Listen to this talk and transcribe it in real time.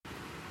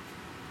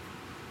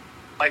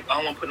like I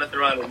don't want to put nothing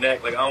around her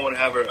neck. Like I don't want to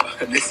have her.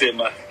 They said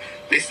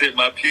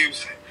my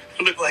pubes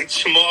look like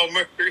Jamal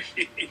Murray.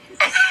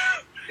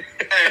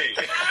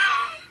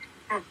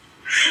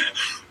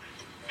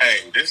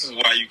 Hey, this is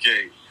why you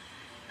can't.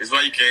 It's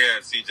why you can't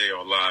have CJ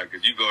online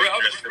because you go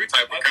address them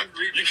type of comments.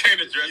 You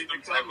can't address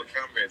them type of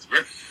comments, bro.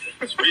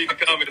 Just read the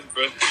comments,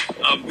 bro.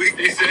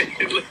 They said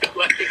it looked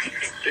like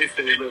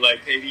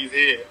KD's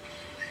head.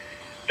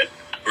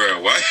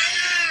 Bro, what?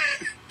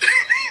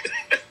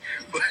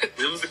 But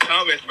it was the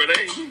comments, bro.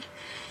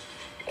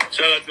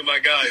 Shout out to my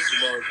guys,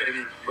 Jamal and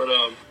KD. But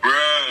bro,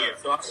 yeah,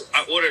 so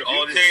I ordered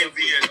all this. You can't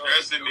be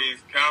addressing these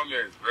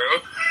comments,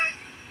 bro.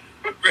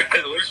 Bro,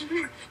 what you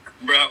mean?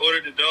 Bro, I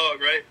ordered the dog,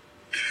 right?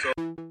 So.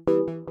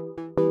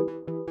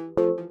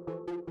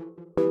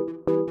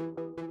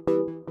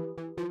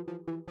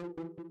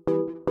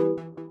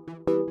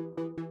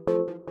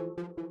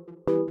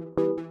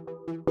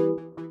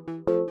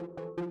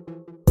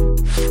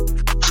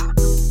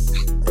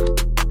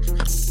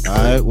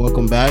 Alright,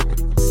 welcome back.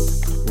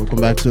 Welcome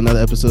back to another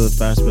episode of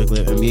Fast Break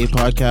Lit NBA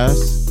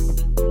Podcast.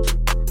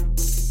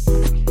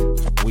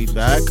 We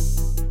back.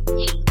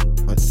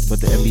 But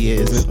the NBA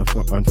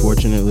isn't,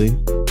 unfortunately.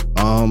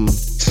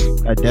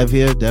 Got Dev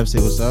here. Dev, say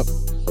what's up.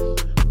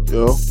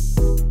 Yo.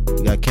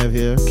 We got Kev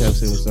here. Kev,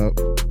 say what's up.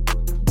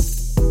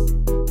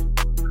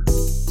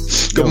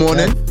 Good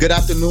morning. Kev. Good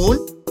afternoon.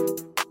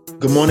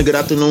 Good morning. Good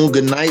afternoon.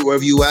 Good night.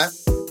 Wherever you at.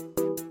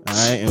 All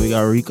right, and we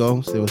got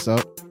Rico. Say what's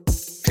up.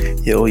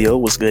 Yo,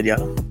 what's good,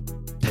 y'all?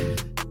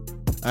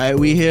 All right,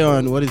 we here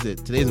on, what is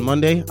it? Today's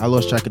Monday. I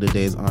lost track of the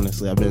days,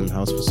 honestly. I've been in the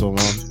house for so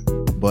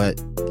long.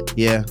 But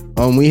yeah,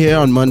 we here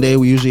on Monday.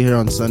 We usually here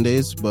on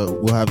Sundays,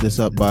 but we'll have this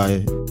up by,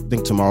 I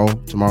think tomorrow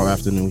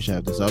afternoon. We should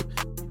have this up.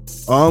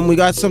 We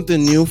got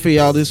something new for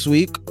y'all this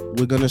week.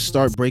 We're gonna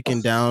start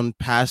breaking down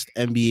past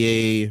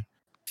NBA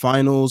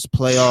finals,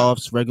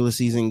 playoffs, regular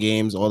season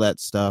games, all that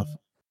stuff.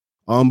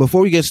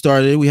 Before we get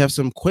started, we have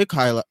some quick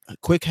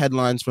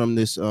headlines from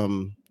this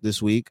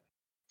week.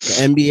 The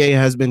NBA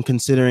has been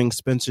considering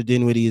Spencer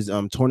Dinwiddie's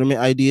tournament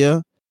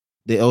idea.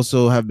 They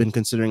also have been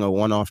considering a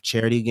one-off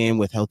charity game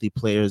with healthy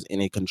players in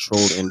a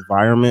controlled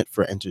environment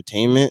for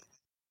entertainment.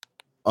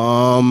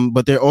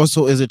 But there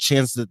also is a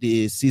chance that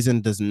the season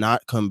does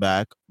not come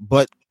back.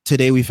 But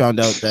today we found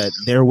out that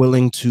they're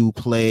willing to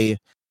play,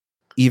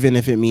 even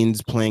if it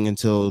means playing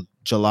until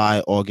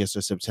July, August,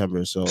 or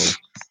September. So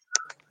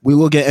we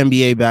will get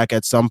NBA back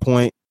at some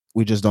point.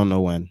 We just don't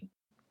know when.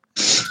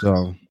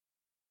 So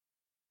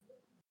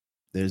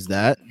there's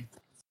that.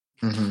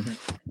 Mm-hmm.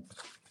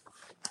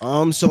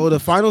 So the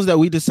finals that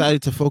we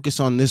decided to focus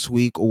on this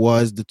week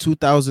was the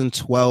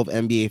 2012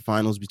 NBA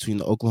Finals between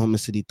the Oklahoma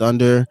City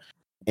Thunder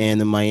and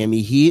the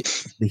Miami Heat.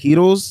 The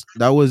Heatles.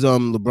 That was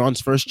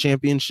LeBron's first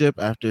championship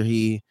after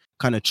he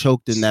kind of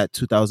choked in that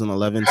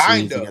 2011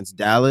 series against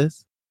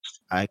Dallas.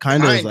 I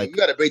kind of was like, you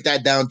got to break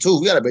that down too.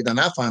 We got to break down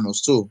that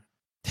finals too.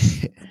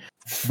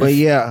 But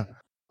yeah,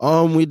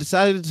 we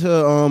decided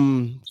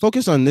to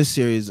focus on this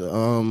series.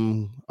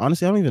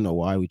 Honestly, I don't even know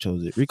why we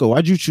chose it. Rico,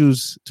 why'd you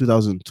choose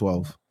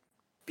 2012?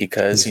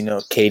 Because,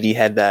 KD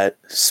had that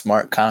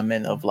smart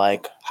comment of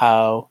like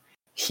how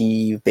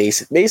he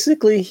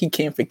basically he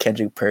came for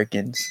Kendrick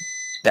Perkins,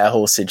 that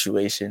whole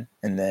situation.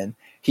 And then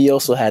he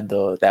also had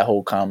that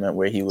whole comment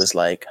where he was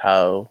like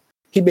how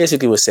he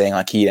basically was saying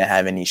like he didn't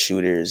have any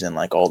shooters and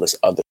like all this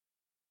other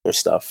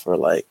stuff for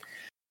like.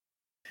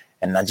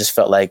 And I just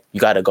felt like you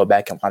got to go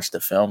back and watch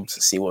the films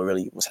to see what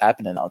really was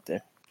happening out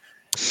there.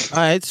 All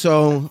right,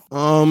 so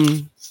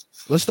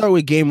let's start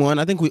with game one.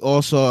 I think we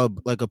all saw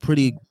like a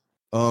pretty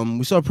good. I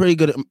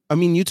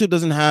mean, YouTube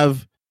doesn't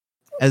have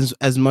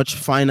as much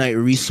finite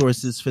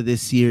resources for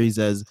this series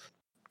as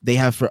they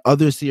have for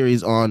other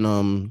series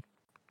on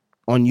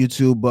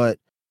YouTube. But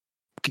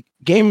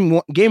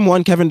game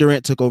one, Kevin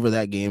Durant took over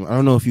that game. I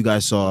don't know if you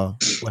guys saw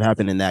what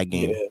happened in that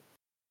game. Yeah.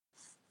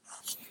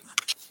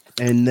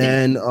 And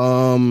then,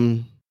 I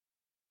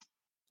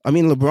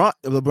mean,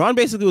 LeBron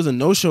basically was a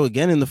no-show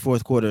again in the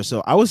fourth quarter.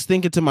 So I was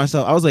thinking to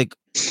myself, I was like,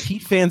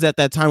 Heat fans at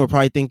that time were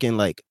probably thinking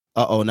like,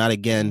 not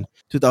again.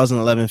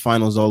 2011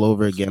 finals all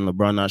over again.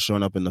 LeBron not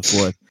showing up in the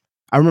fourth.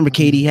 I remember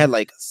KD had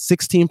like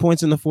 16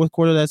 points in the fourth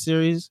quarter of that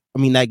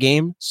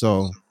game.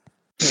 So,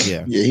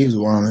 yeah. Yeah, he was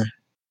wilding.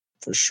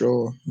 For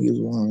sure. He was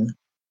wilding.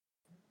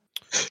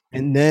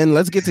 And then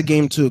let's get to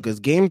game two, because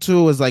game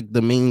two was like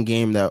the main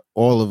game that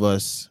all of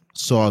us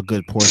saw a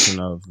good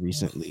portion of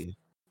recently.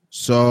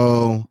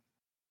 So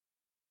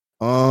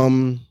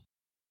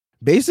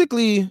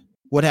basically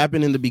what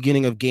happened in the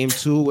beginning of game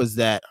two was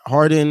that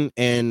Westbrook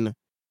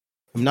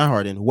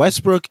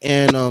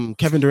and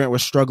Kevin Durant were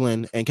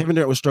struggling, and Kevin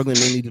Durant was struggling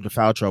mainly due to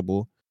foul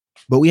trouble.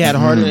 But we had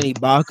Harden and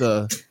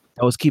Ibaka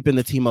that was keeping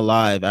the team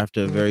alive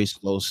after a very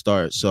slow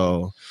start.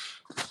 So,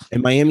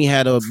 and Miami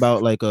had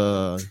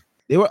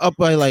they were up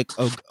by like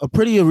a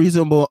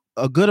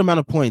good amount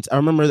of points. I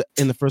remember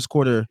in the first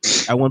quarter,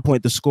 at one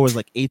point, the score was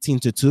like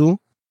 18-2.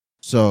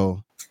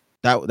 So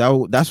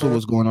that's what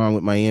was going on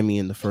with Miami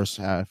in the first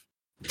half.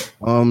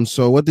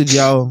 So what did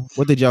y'all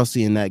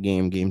see in that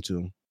game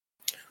two?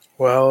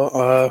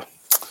 Well,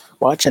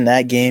 Watching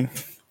that game,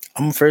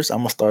 I'm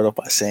gonna start off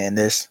by saying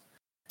this.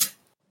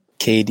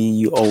 KD,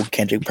 you owe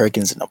Kendrick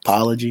Perkins an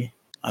apology.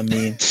 I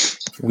mean,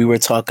 we were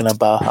talking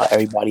about how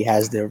everybody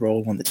has their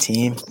role on the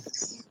team.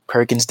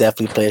 Perkins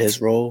definitely played his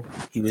role.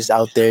 He was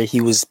out there. He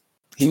was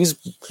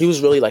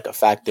really like a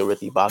factor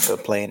with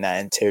Ibaka playing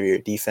that interior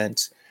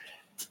defense.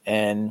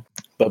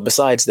 But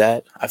besides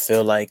that, I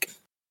feel like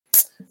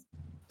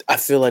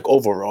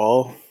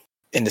overall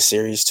in the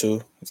series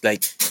too,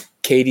 like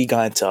KD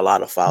got into a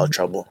lot of foul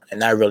trouble,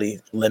 and that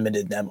really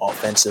limited them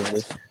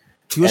offensively.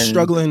 He was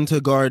struggling to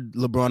guard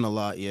LeBron a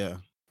lot, yeah.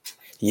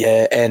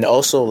 Yeah, and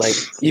also like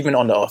even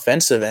on the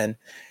offensive end,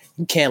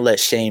 you can't let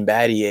Shane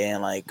Battier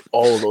and like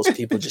all of those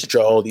people just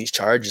draw all these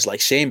charges. Like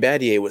Shane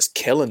Battier was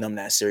killing them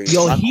that series.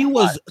 Yo, he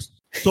was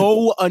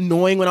so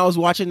annoying when I was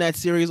watching that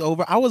series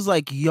over. I was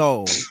like,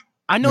 yo,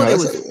 I know they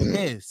was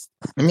pissed.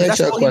 Let me ask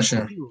you a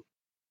question.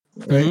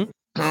 Right?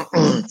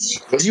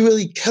 Was he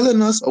really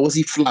killing us or was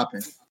he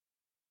flopping?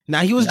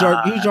 Nah, he was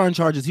drawing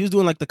charges. He was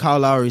doing like the Kyle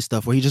Lowry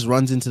stuff where he just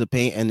runs into the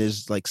paint and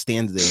just like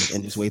stands there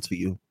and just waits for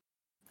you.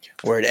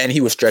 Word, and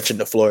he was stretching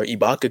the floor.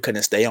 Ibaka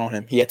couldn't stay on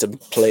him. He had to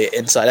play it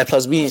inside. That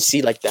plus we didn't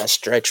see like that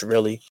stretch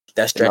really.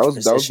 That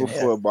was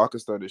before Ibaka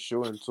started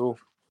shooting too.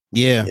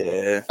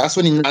 Yeah. That's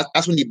when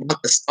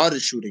Ibaka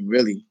started shooting.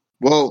 Really,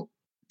 well,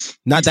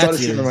 not that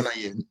series.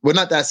 Well,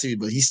 not that series,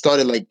 but he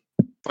started like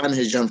finding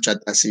his jump shot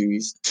that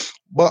series.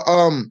 But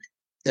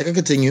I can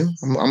continue.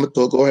 I'm gonna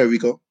talk. Go ahead,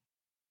 Rico.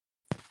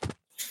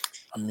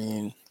 I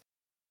mean,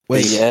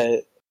 wait. Yeah.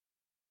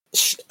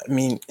 I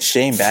mean,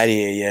 Shane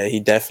Battier. Yeah,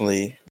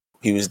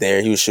 he was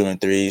there. He was shooting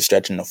threes,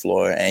 stretching the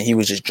floor, and he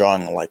was just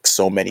drawing like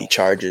so many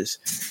charges.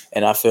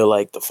 And I feel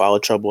like the foul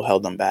trouble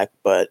held him back.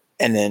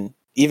 And then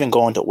even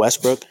going to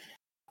Westbrook,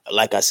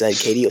 like I said,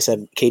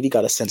 KD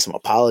got to send some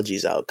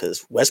apologies out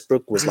because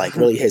Westbrook was like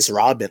really his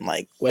Robin.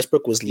 Like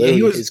Westbrook was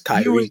literally his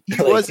Kyrie.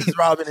 He was his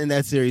Robin in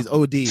that series.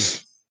 OD.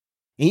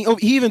 He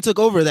even took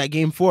over that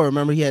game 4.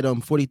 Remember, he had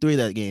 43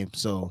 that game.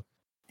 So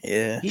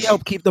yeah, he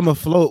helped keep them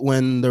afloat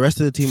when the rest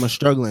of the team was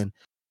struggling.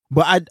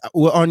 But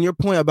on your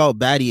point about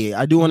Battier,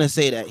 I do want to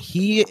say that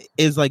he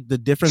is like the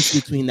difference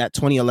between that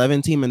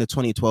 2011 team and the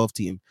 2012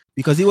 team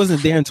because he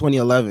wasn't there in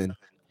 2011,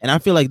 and I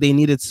feel like they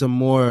needed some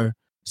more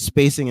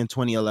spacing in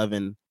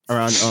 2011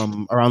 around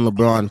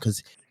LeBron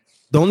because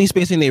the only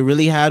spacing they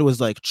really had was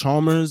like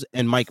Chalmers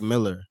and Mike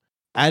Miller.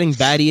 Adding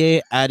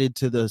Battier added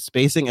to the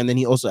spacing, and then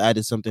he also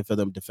added something for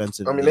them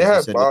defensively. I mean, they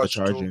had Bosh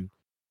too.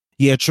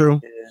 Yeah,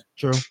 true.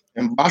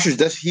 And Bosh was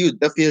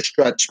definitely a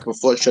stretch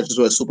before stretches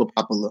were super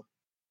popular.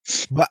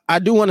 But I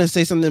do want to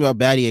say something about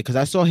Battier because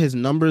I saw his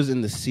numbers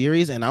in the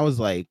series and I was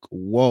like,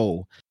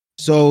 whoa.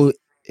 So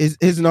his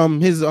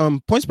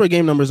points per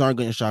game numbers aren't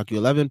going to shock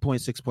you.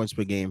 11.6 points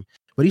per game.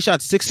 But he shot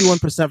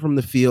 61% from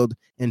the field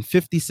and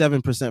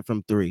 57%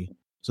 from 3.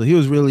 So he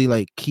was really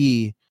like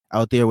key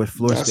out there with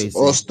floor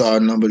spacing. All-star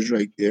numbers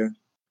right there.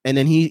 And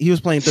then he was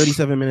playing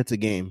 37 minutes a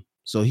game.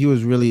 So he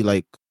was really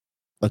like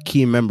a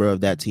key member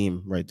of that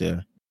team right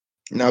there.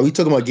 Now we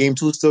talking about game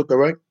 2 still,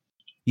 correct?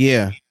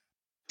 Yeah.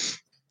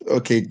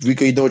 Okay,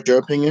 Rico, you know what your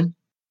opinion?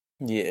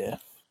 Yeah.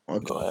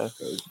 Okay. Go ahead.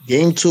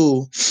 Game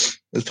 2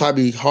 was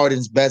probably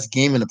Harden's best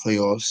game in the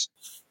playoffs.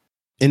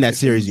 In that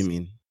series, you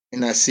mean? In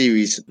that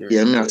series.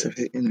 Yeah,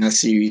 in that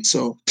series.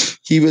 So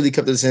he really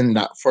kept us in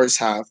that first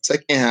half.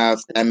 Second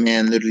half, that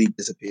man literally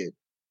disappeared.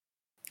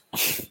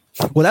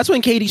 Well, that's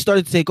when KD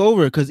started to take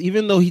over because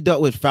even though he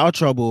dealt with foul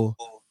trouble,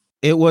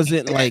 it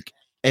wasn't like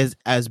as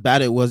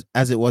bad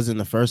as it was in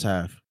the first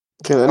half.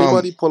 Can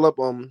anybody pull up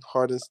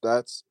Harden's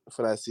stats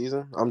for that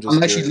season? I'm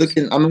actually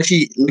looking at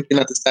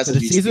the stats for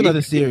the season or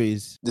the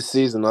series. The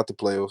season, not the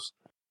playoffs.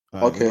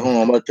 Okay, hold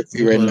on. I'm about to check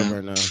you right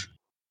now.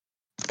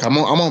 I'm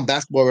on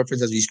Basketball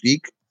Reference as we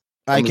speak.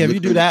 All right, Kev, you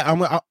do that.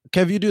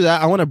 Kev, you do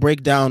that. I want to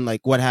break down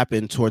like what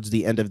happened towards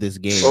the end of this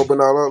game. Oh, but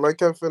now let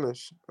Kev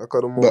finish. I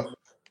cut him off.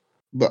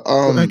 But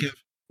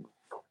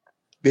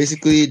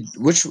basically,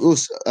 which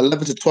was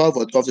 11 to 12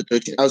 or 12 to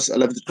 13? I was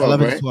 11 to 12,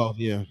 11 right? to 12,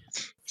 yeah.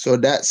 So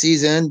that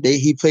season,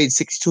 he played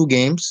 62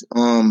 games.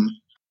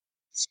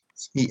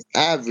 He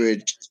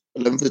averaged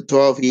 11 to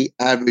 12. He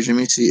averaged. Let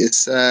me see. It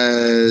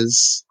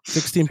says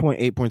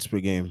 16.8 points per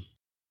game.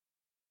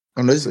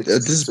 Oh, this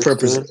is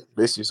purpose.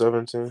 Basically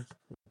 17.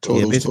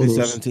 Yeah, basically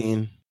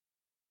 17.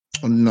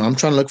 Oh, no, I'm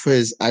trying to look for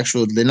his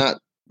actual. They're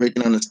not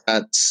breaking down the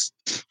stats.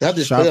 They have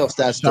the playoff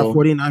stats though.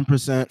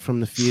 49%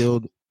 from the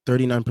field,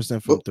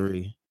 39% from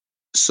 3.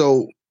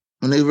 So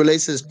when it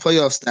relates to his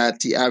playoff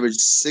stats, he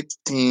averaged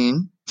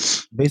 16,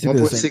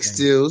 basically 1.6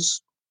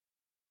 steals,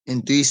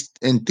 and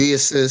three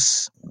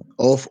assists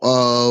off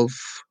of.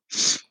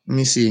 Let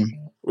me see.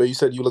 Wait, you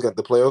said you look at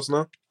the playoffs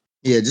now?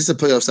 Yeah, just the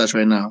playoff stats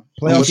right now.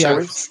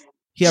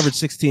 He averaged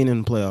 16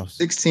 in the playoffs.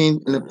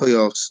 16 in the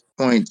playoffs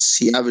points.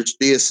 He averaged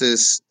 3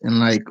 assists and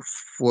like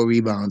 4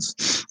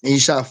 rebounds, and he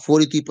shot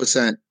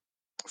 43%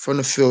 from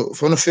the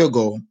field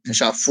goal, and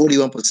shot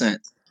 41%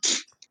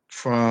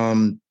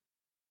 from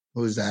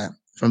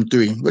from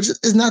 3, which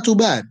is not too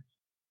bad.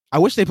 I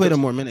wish they played him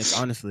more minutes,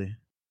 honestly.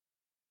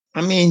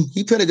 I mean,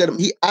 he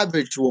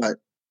averaged what?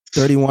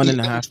 31 and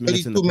a half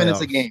minutes in the playoffs. 32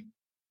 minutes a game.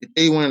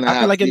 I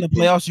feel like in the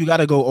playoffs, you got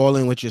to go all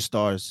in with your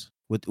stars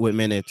with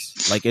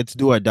minutes. Like it's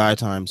do or die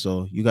time,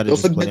 so you got to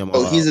just play him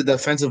all he's out. a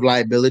defensive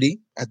liability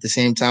at the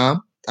same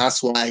time.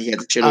 That's why he had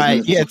to share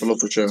those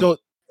minutes for sure.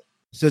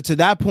 So to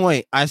that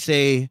point, I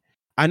say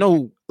I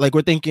know like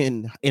we're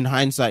thinking in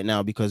hindsight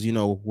now because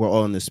we're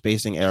all in the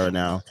spacing era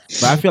now.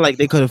 But I feel like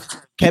they could have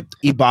kept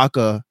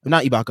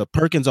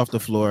Perkins off the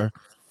floor,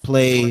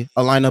 play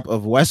a lineup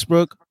of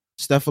Westbrook,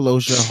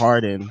 Steph-Ulosha,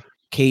 Harden,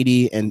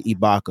 KD, and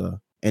Ibaka.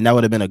 And that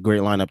would have been a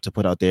great lineup to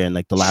put out there in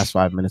like the last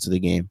 5 minutes of the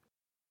game.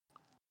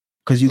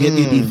 Because you get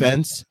your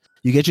defense,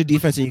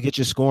 and you get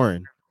your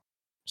scoring.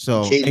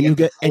 So and you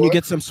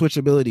get some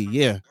switchability,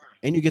 yeah.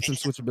 And you get some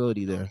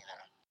switchability there.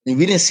 And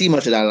we didn't see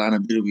much of that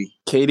lineup, did we?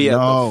 KD at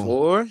the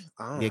 4?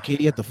 Yeah,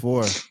 KD at the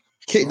 4.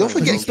 Don't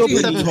forget, he's still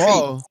pretty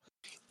tall.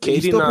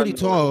 He's still pretty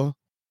tall.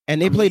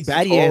 And they played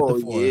Battier at the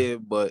 4. Yeah,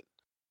 but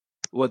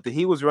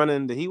he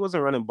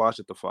wasn't running Bosch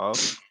at the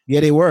 5. Yeah,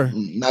 they were.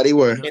 No, they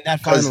were. In that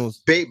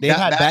finals. They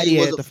had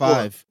Battier at the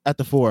 5. At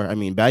the 4. I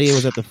mean, Battier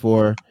was at the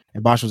 4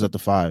 and Bosch was at the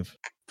 5.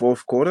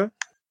 Fourth quarter?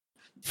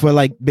 For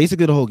like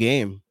basically the whole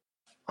game.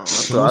 I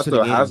thought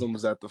Haslam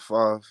was at the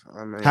 5.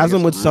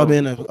 Haslam would sub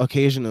in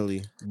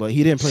occasionally, but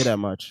he didn't play that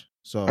much.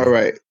 So all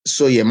right.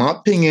 So yeah, my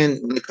opinion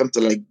when it comes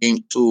to like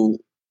game 2,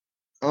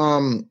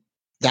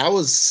 that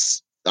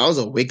was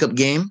a wake up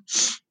game.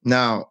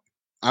 Now,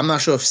 I'm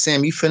not sure if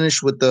Sam, you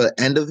finished with the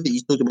end of it.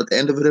 You talked about the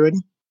end of it already?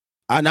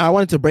 I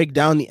wanted to break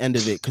down the end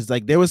of it because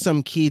like there was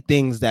some key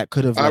things that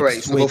could have. All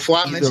right. So before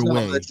I mention them,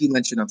 I'll let you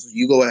mention them. So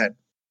you go ahead.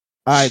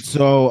 All right.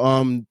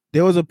 So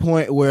there was a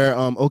point where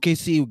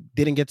OKC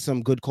didn't get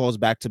some good calls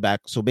back to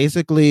back. So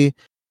basically,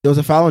 there was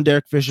a foul on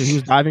Derek Fisher. He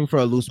was diving for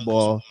a loose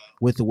ball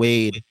with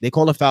Wade. They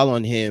called a foul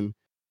on him,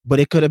 but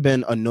it could have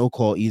been a no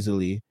call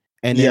easily.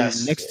 And then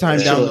next time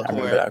down the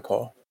court, that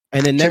call.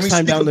 And then next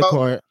time down the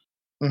court.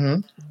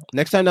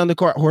 Next time down the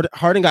court,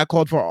 Harden got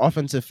called for an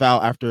offensive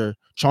foul after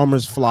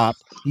Chalmers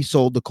flopped. He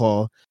sold the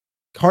call.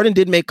 Harden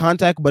did make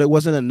contact, but it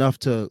wasn't enough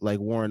to like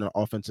warrant an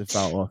offensive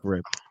foul off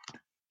rip.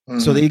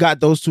 So they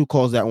got those 2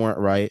 calls that weren't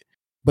right.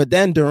 But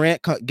then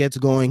Durant gets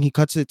going. He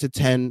cuts it to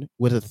 10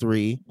 with a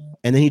 3,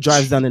 and then he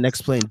drives down the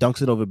next play and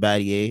dunks it over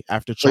Battier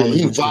after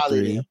Chalmers hits the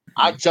 3.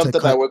 I jumped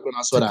up at work when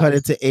I saw that. Cut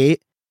it to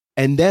 8.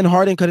 And then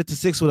Harden cut it to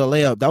 6 with a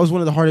layup. That was one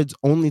of the Harden's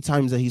only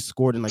times that he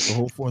scored in like the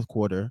whole fourth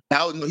quarter.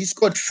 He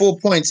scored 4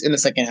 points in the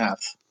second half.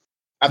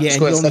 After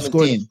scoring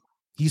 17.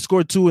 He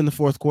scored 2 in the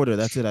fourth quarter.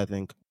 That's it, I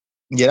think.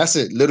 Yeah, that's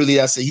it. Literally,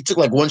 that's it. He took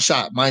like 1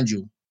 shot, mind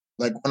you.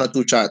 Like 1 or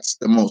 2 shots,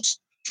 the most.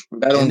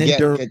 I don't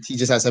get he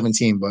just had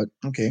 17, but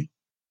okay.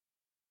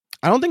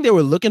 I don't think they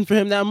were looking for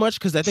him that much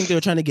because I think they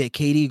were trying to get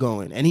KD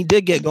going. And he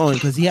did get going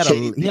because he had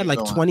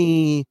like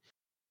 20...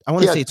 I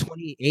want to say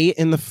 28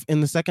 in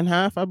the second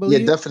half, I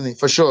believe. Yeah, definitely,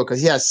 for sure, because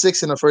he had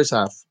 6 in the first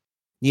half.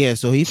 Yeah,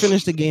 so he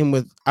finished the game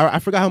with I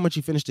forgot how much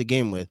he finished the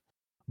game with,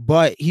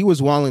 but he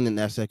was walling in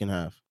that second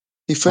half.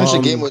 He finished the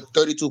game with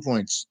 32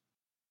 points.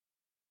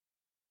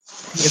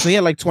 Yeah, so he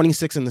had like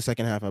 26 in the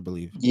second half, I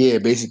believe. Yeah,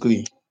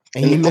 basically.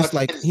 And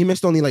he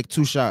missed only like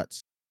 2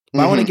 shots.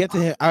 But I want to get to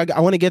him. I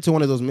want to get to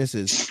one of those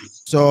misses.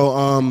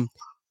 So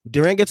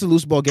Durant gets a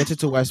loose ball, gets it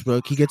to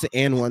Westbrook. He gets an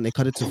and 1. They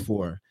cut it to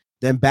 4.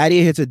 Then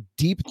Battier hits a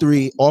deep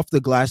 3 off the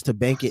glass to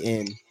bank it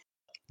in.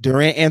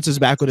 Durant answers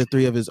back with a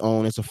 3 of his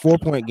own. It's a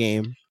 4-point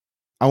game.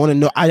 I want to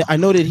know. I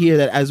noted here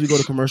that as we go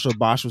to commercial,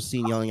 Bosch was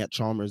seen yelling at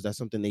Chalmers. That's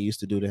something they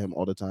used to do to him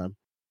all the time.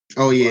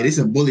 Oh yeah, they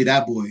should bully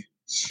that boy.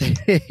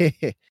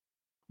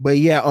 But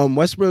yeah,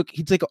 Westbrook,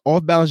 he took an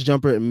off-balance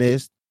jumper and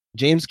missed.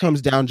 James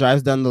comes down,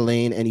 drives down the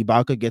lane, and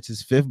Ibaka gets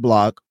his 5th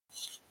block.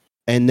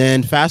 And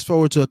then fast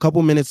forward to a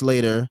couple minutes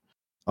later,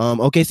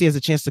 OKC has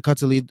a chance to cut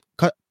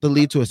the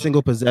lead to a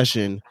single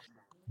possession.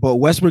 But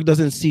Westbrook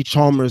doesn't see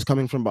Chalmers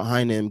coming from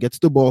behind him, gets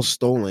the ball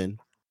stolen.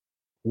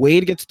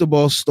 Wade gets the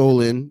ball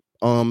stolen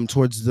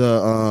towards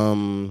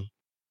the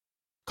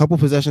couple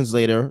possessions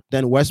later.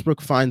 Then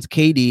Westbrook finds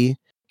KD.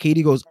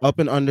 KD goes up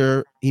and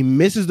under. He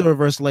misses the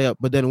reverse layup,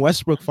 but then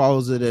Westbrook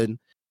follows it in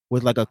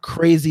with like a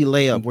crazy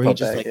layup where he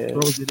just like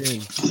throws it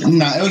in.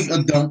 Nah, it was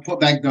a dunk,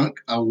 putback dunk,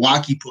 a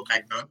wacky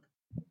putback dunk.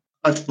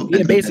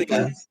 Yeah,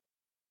 basically.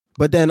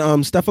 But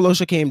then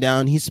Steph-Ulosha came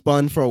down. He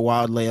spun for a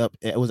wild layup.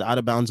 It was out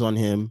of bounds on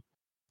him.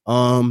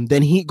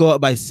 Then Heat go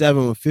up by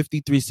 7 with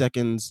 53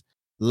 seconds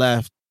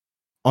left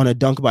on a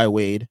dunk by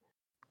Wade.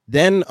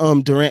 Then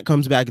Durant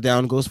comes back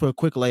down, goes for a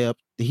quick layup.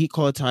 The Heat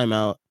call a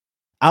timeout.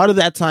 Out of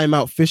that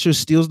timeout, Fisher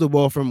steals the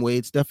ball from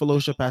Wade.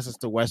 Steph-Ulosha passes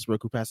to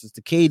Westbrook, who passes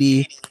to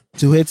KD,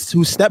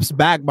 who steps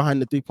back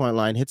behind the 3-point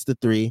line, hits the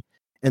 3,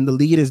 and the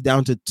lead is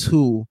down to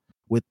 2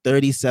 with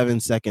 37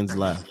 seconds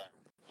left.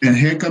 And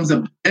here comes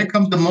the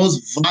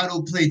most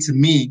vital play to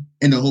me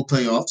in the whole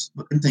playoffs.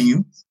 But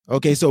continue.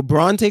 Okay, so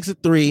Braun takes a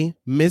 3,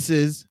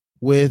 misses.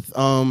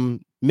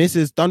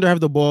 Thunder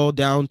have the ball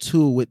down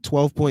 2 with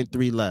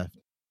 12.3 left.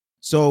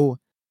 So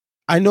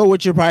I know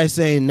what you're probably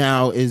saying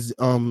now is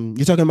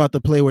you're talking about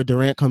the play where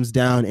Durant comes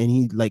down and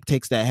he like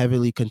takes that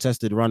heavily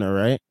contested runner,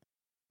 right?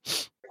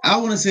 I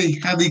want to say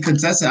heavily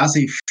contested. I'll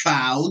say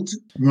fouled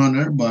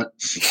runner, but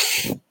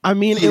I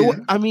mean,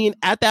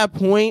 at that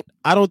point,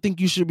 I don't think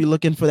you should be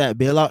looking for that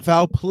bailout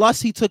foul.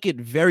 Plus, he took it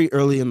very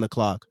early in the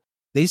clock.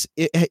 They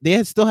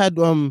had still had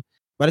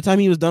by the time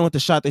he was done with the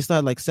shot, they still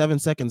had like 7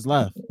 seconds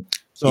left.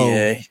 So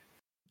Yeah.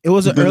 it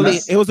was an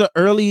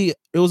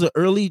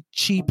early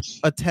cheap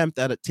attempt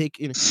at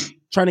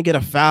trying to get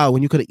a foul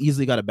when you could have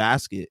easily got a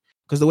basket.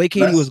 Because the way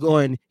KD was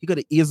going, he could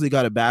have easily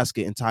got a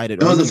basket and tied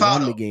it. It was a foul.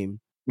 The game.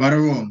 Right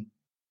or wrong?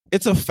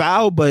 It's a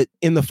foul, but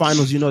in the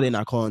finals, they're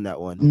not calling that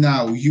one.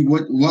 No,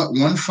 what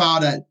one foul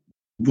that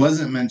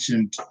wasn't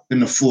mentioned in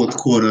the fourth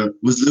quarter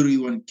was literally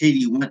when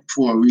KD went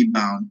for a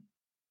rebound,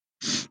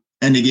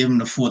 and they gave him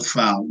the fourth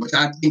foul, which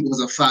I think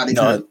was a foul they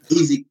could have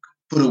easily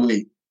put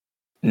away.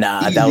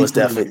 Nah, that was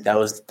definitely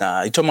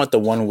You talking about the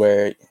one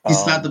where he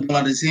slapped the ball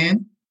out of his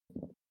hand?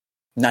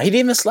 Nah, he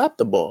didn't even slap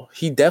the ball.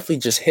 He definitely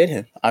just hit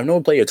him. I know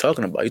what play you're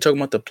talking about. You're talking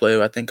about the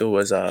play. I think it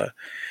was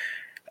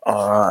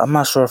I'm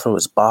not sure if it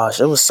was Bosch.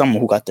 It was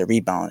someone who got the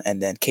rebound,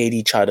 and then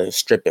KD tried to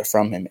strip it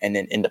from him, and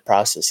then in the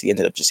process, he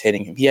ended up just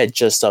hitting him. He had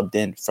just subbed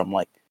in from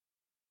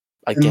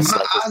his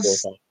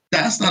foul.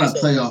 That's not a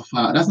playoff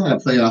foul. That's not a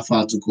playoff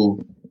foul to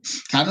call.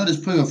 I know there's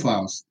playoff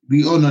fouls.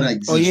 We all know that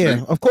exists. Oh yeah,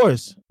 right? Of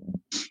course.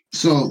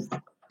 So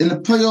in the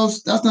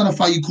playoffs, that's not a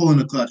foul you call in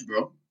the clutch,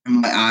 bro.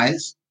 In my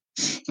eyes,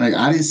 like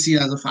I didn't see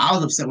it as a foul. I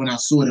was upset when I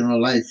saw it in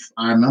real life.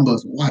 I remember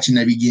watching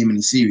every game in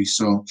the series,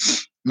 so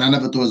I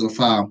never thought it was a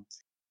foul.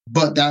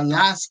 But that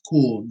last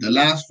foul,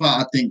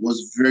 I think,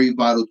 was very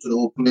vital to the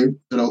whole play, to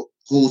the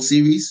whole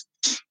series.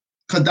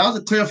 Because that was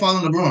a clear foul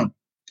on LeBron,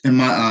 in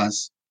my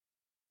eyes.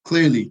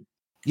 Clearly.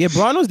 Yeah,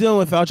 Bron was dealing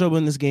with foul trouble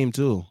in this game,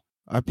 too.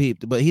 I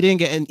peeped. But he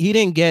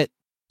didn't get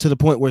to the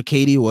point where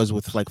KD was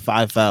with, like,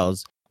 5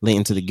 fouls late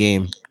into the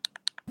game.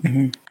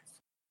 Mm-hmm.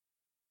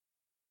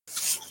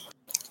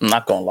 I'm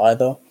not going to lie,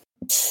 though.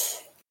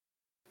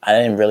 I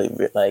didn't really,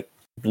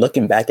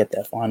 looking back at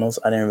that finals,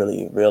 I didn't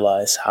really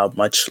realize how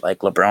much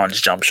LeBron's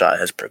jump shot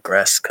has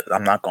progressed. Because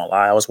I'm not gonna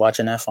lie, I was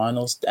watching that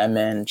finals. That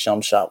man's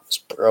jump shot was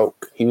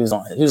broke. He was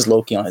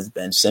low key on his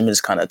bench.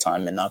 Simmons kind of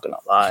timing. Not gonna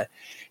lie,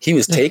 he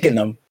was taking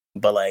them,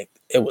 but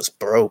it was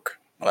broke.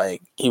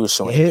 He was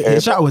showing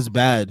his shot was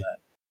bad.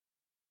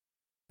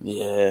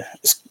 Yeah,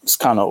 it's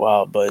kind of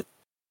wild,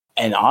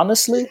 and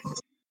honestly,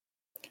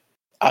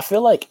 I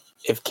feel like.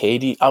 If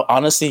KD,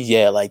 honestly,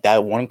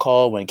 that one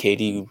call when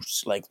KD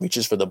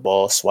reaches for the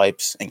ball,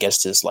 swipes, and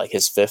gets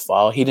his fifth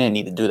foul, he didn't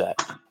need to do that.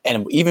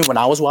 And even when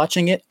I was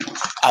watching it,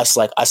 I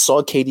saw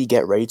KD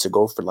get ready to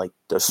go for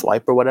the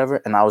swipe or whatever,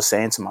 and I was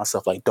saying to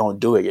myself don't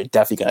do it. You're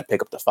definitely gonna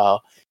pick up the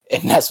foul,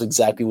 and that's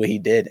exactly what he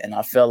did. And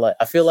I feel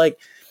like,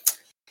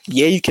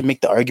 yeah, you can make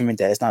the argument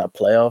that it's not a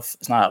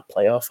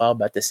playoff foul,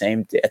 but at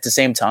the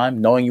same time,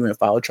 knowing you're in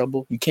foul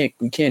trouble, you can't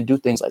do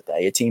things like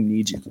that. Your team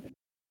needs you.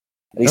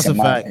 At least in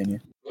my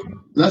opinion.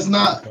 Let's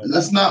not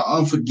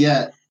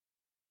forget,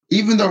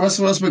 even though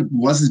Russell Westbrook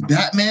was his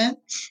Batman,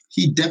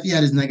 he definitely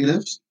had his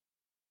negatives.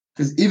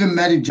 Because even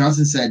Magic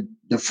Johnson said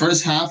the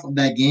first half of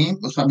that game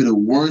was probably the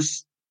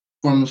worst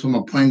performance from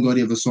a point guard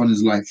he ever saw in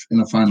his life in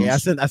the finals. Yeah,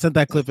 I sent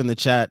that clip in the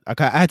chat.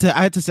 I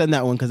had to send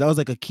that one because that was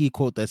a key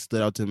quote that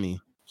stood out to me.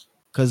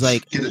 Because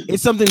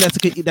it's something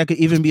that could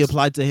even be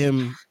applied to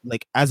him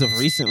as of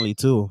recently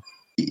too.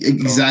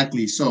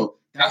 Exactly. So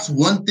that's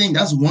one thing.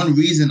 That's one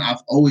reason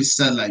I've always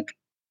said it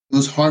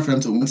was hard for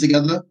them to win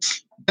together.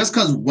 Just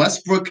because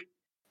Westbrook,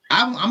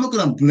 I'm not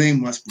going to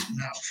blame Westbrook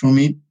now for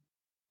me,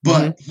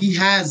 but he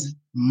has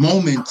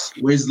moments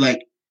where it's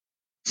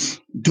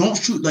don't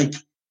shoot.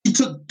 He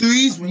took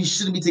threes when he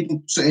shouldn't be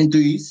taking certain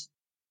threes.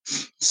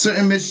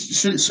 Certain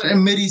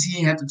middies he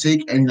didn't have to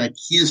take, and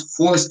he just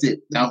forced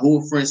it. That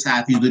whole first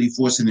half, he was really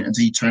forcing it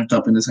until he turned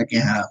up in the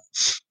second half.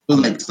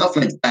 So stuff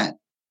like that.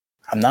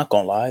 I'm not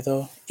going to lie,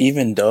 though.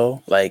 Even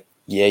though,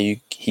 yeah,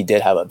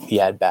 he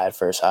had bad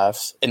first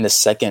halves. In the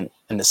second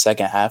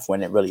half,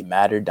 when it really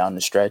mattered down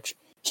the stretch,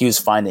 he was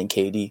finding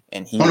KD,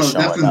 and he was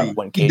showing up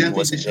when KD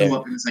wasn't there. Show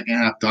up in the second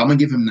half, though. I'm gonna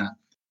give him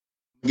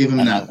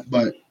that.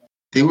 But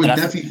they were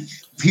definitely.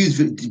 He was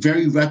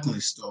very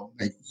reckless, though.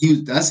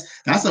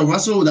 That's a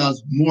Russell that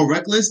was more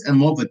reckless and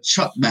more of a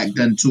Chuck back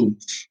then too.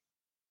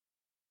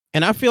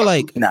 And I feel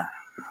nah.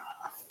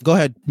 Go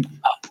ahead.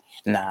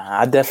 Nah,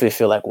 I definitely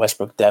feel like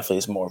Westbrook definitely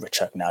is more of a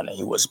Chuck now than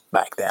he was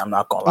back then. I'm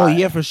not gonna lie. Oh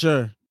yeah, for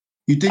sure.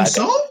 You think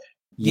so?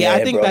 Yeah,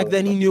 I think bro. Back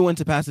then he knew when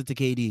to pass it to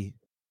KD.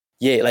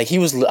 Yeah, he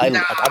was.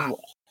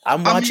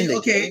 I'm watching.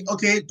 Okay.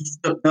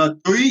 The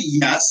three,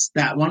 yes.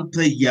 That one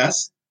play,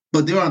 yes.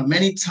 But there are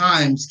many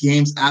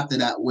games after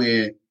that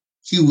where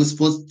KD was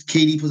supposed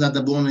to have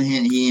the ball in the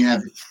hand and he didn't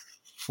have it.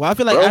 Well, I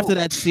feel after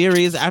that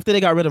series, after they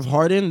got rid of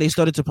Harden, they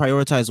started to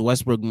prioritize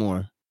Westbrook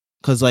more.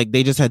 Because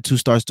they just had 2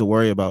 stars to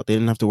worry about. They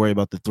didn't have to worry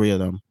about the 3 of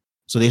them.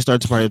 So they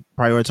started to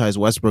prioritize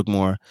Westbrook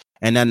more.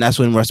 And then that's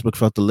when Westbrook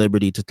felt the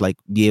liberty to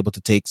be able to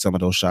take some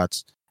of those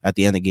shots at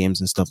the end of games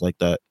and stuff like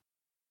that.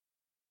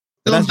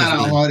 Still not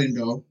out Harden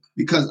though.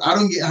 Because I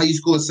don't get how you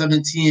score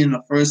 17 in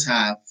the first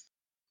half.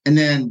 And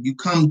then you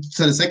come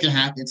to the second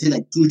half and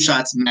take 2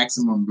 shots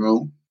maximum,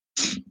 bro.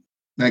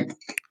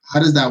 How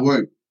does that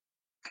work?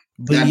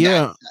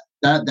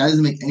 That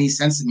doesn't make any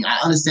sense to me. I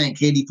understand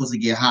KD supposed to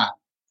get hot,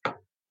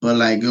 but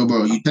like, yo,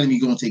 bro, you telling me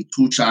you're gonna take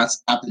 2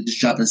 shots after just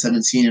dropping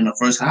 17 in the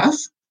first half?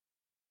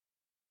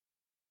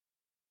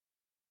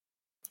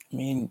 I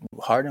mean,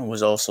 Harden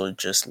was also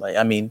just like,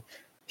 I mean,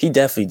 he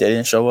definitely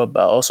didn't show up,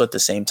 but also at the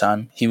same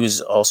time, he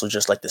was also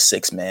just like the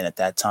 6th man at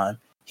that time.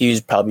 He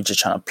was probably just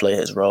trying to play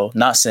his role.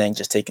 Not saying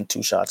just taking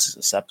 2 shots is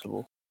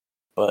acceptable,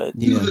 but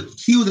he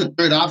was a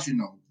third option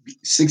though,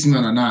 6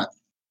 man or not.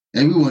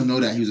 Everyone know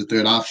that he was a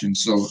third option.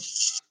 So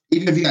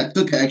even if he got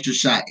took an extra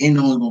shot, ain't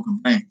no one gonna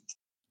complain.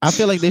 I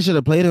feel like they should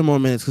have played him more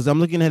minutes because I'm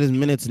looking at his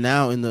minutes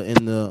now in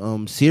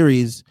the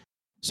series.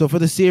 So for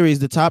the series,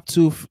 the top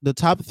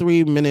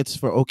 3 minutes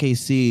for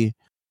OKC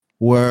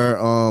were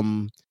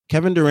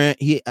Kevin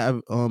Durant. He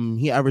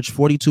averaged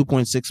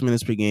 42.6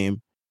 minutes per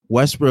game.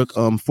 Westbrook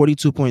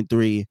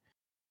 42.3,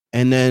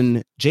 and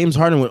then James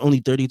Harden with only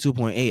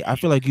 32.8. I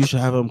feel like you should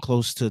have him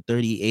close to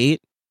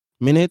 38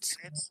 minutes,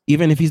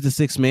 even if he's the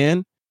 6th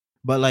man.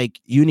 But like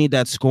you need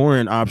that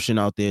scoring option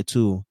out there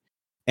too.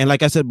 And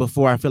like I said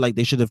before, I feel like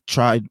they should have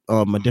tried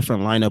a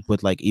different lineup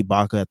with like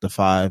Ibaka at the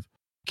 5,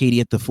 KD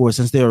at the 4,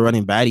 since they were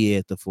running Battier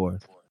at the 4.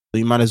 So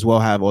you might as well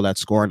have all that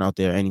scoring out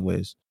there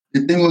anyways.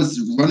 The thing was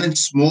running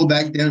small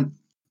back then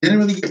didn't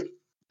really get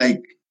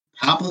like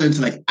popular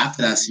until like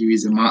after that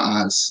series in my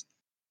eyes.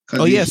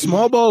 Oh yeah,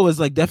 small ball was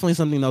like definitely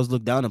something that was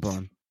looked down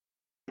upon.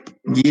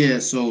 Yeah,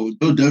 so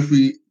they'll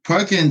definitely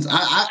Perkins.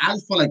 I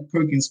feel like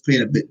Perkins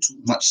played a bit too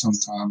much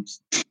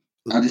sometimes.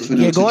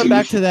 Going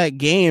back to that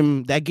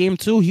game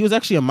 2, he was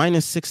actually a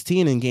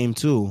 -16 in game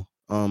 2.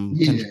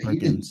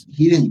 Perkins.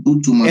 He didn't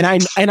do too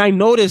much. And I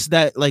noticed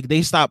that like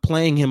they stopped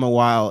playing him a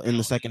while in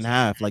the second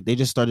half. Like they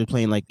just started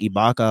playing like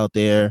Ibaka out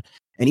there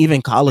and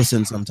even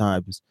Collison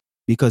sometimes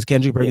because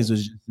Kendrick Perkins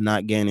was just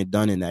not getting it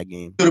done in that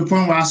game. To the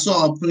point where I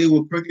saw a play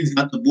where Perkins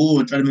got the ball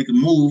and tried to make a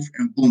move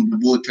and boom, the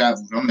ball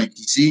traveled. I'm like,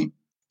 you see?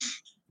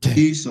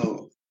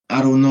 So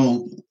I don't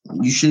know.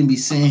 You shouldn't be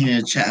sitting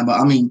here chatting about.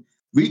 I mean,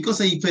 Rico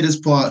said he played his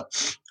part.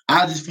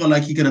 I just feel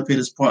like he could have played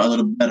his part a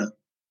little better.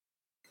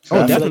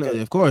 Oh,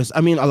 definitely, of course.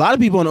 I mean, a lot of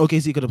people in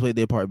OKC could have played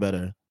their part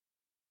better.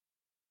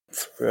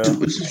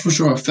 Which is for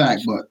sure a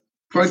fact. But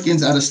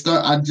Perkins at the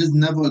start, I just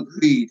never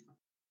agreed.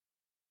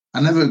 I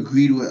never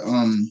agreed with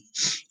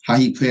how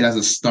he played as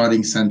a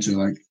starting center.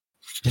 Like,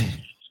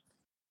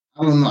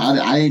 I don't know.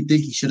 I didn't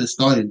think he should have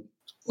started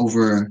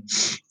over.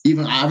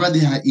 I'd rather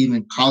have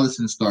even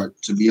Collison start,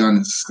 to be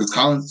honest, because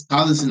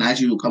Collison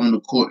actually will come on the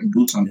court and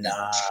do something.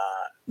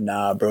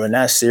 Nah, bro. In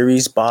that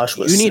series, Bosh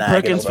was. You need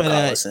Perkins for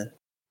Collison. that.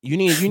 You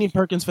need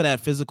Perkins for that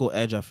physical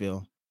edge, I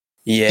feel.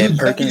 Yeah,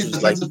 Perkins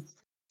was like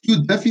he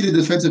was definitely the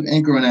defensive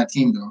anchor on that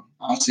team, though.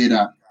 I'll say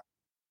that.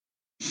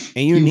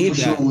 And you need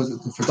that.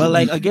 But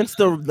like against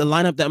the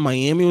lineup that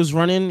Miami was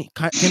running,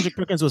 Kendrick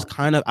Perkins was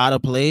kind of out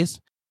of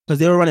place because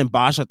they were running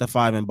Bosh at the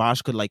 5, and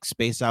Bosh could like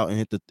space out and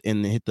hit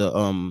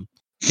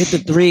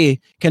the 3.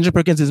 Kendrick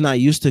Perkins is not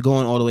used to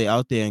going all the way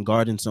out there and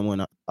guarding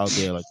someone out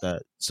there like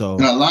that. So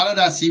and a lot of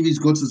that series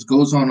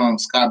goes on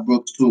Scott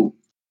Brooks too.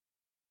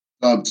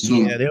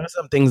 Yeah, there were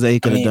some things that he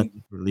could have done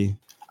differently.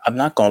 I'm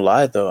not gonna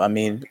lie though. I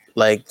mean,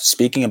 like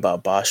speaking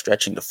about Bosh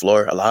stretching the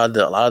floor, a lot of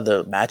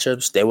the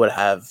matchups they would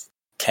have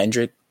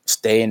Kendrick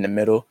stay in the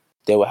middle.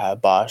 They would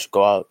have Bosh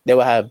go out. They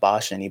would have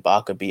Bosh and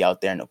Ibaka be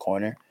out there in the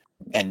corner.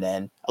 And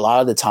then a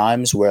lot of the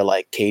times where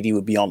like KD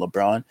would be on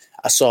LeBron,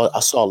 I saw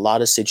a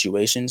lot of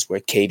situations where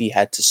KD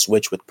had to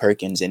switch with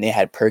Perkins, and they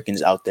had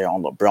Perkins out there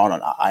on LeBron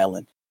on an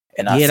island.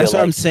 And I feel that's what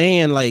like I'm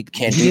saying. Like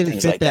he didn't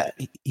fit that.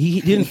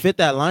 He didn't fit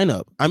that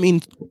lineup. I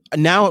mean,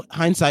 now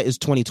hindsight is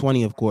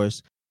 2020, of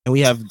course, and we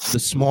have the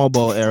small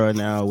ball era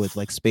now with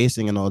like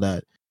spacing and all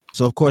that.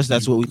 So of course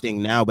that's what we think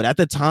now. But at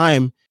the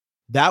time,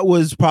 that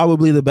was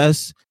probably the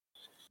best.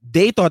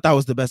 They thought that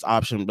was the best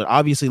option, but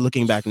obviously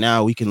looking back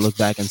now, we can look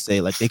back and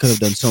say like they could have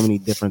done so many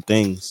different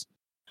things.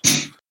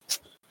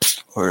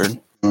 Word.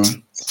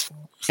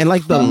 And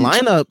like the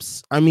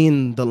lineups, I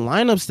mean, the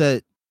lineups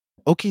that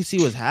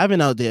OKC was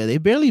having out there, they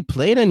barely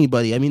played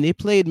anybody. I mean, they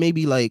played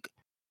maybe like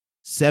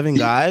 7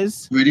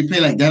 guys. They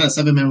played like that, a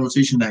 7-man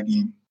rotation that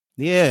game.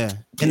 Yeah.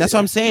 And that's what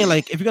I'm saying.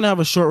 Like, if you're going to have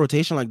a short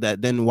rotation like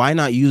that, then why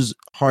not use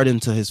Harden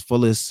to his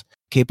fullest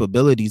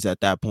capabilities at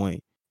that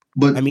point?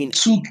 But I mean,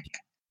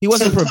 he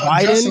wasn't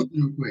providing.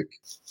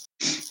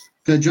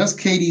 To address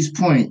KD's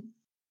point,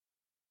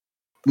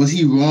 was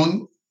he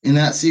wrong in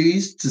that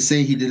series to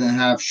say he didn't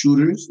have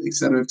shooters, et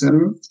cetera, et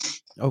cetera?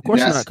 Of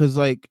course not, because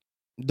like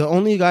the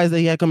only guys that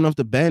he had coming off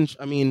the bench,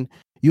 I mean,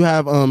 you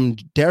have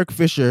Derek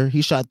Fisher.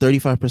 He shot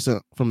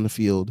 35% from the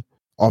field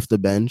off the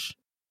bench.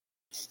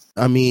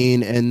 I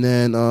mean, and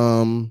then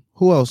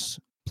who else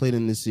played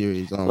in this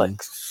series?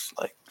 Like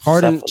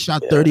Harden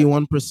shot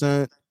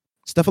 31%.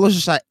 Steph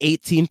shot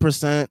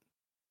 18%.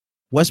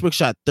 Westbrook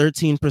shot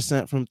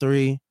 13% from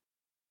 3.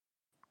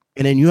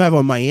 And then you have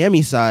on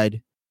Miami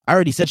side, I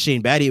already said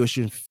Shane Battier was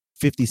shooting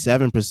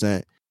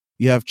 57%.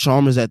 You have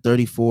Chalmers at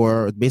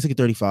 34, basically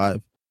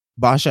 35.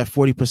 Bosh at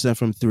 40%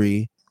 from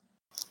 3.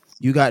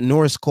 You got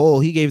Norris Cole.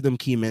 He gave them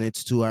key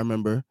minutes too, I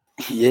remember.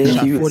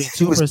 Yeah, he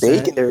was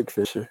baking Derek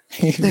Fisher.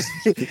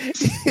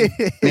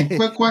 And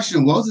quick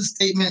question: what was the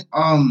statement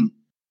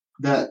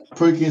that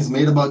Perkins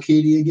made about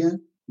KD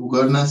again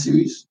regarding that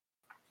series?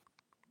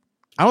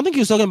 I don't think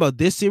he was talking about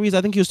this series.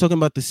 I think he was talking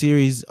about the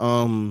series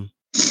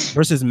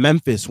versus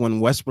Memphis when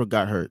Westbrook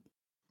got hurt.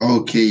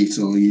 Okay,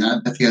 so yeah,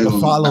 I forgot the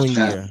following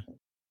year.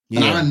 Yeah,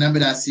 and I remember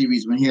that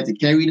series when he had to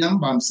carry them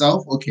by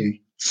himself.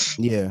 Okay,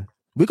 yeah,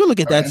 we could look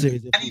at that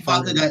series. And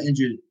Ibaka got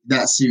injured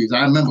that series.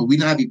 I remember we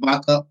didn't have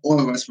Ibaka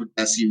or Westbrook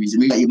that series,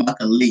 and we got Ibaka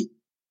late,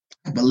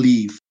 I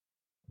believe.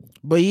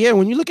 But yeah,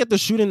 when you look at the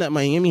shooting that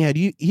Miami had,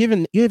 you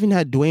even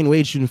had Dwayne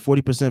Wade shooting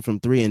 40% from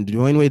three, and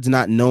Dwayne Wade's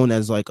not known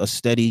as like a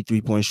steady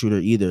 3-point shooter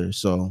either.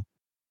 So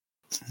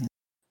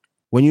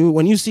when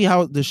you see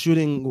how the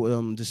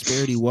shooting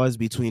disparity was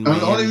between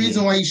the only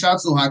reason why he shot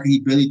so high because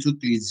he barely took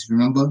threes.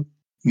 Remember,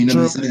 he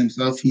said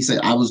himself. He said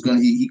I was gonna.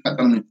 He cut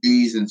down the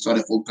threes and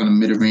started focusing on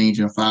the mid range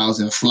and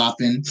fouls and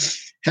flopping.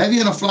 Heavy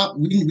on the flop.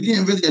 We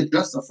didn't really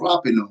address the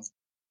flopping though.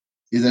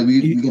 Is that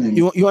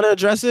you want to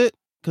address it?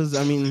 Because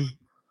I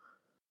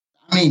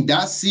mean,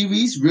 that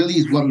series really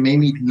is what made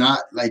me not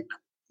like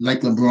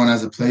LeBron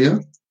as a player.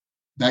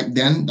 Back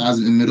then, I was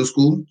in middle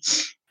school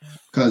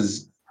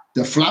because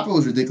the flopper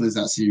was ridiculous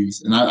that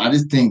series, and I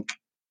just think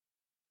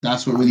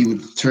that's what really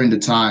would turn the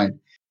tide.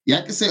 Yeah,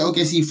 I could say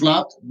OKC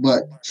flopped,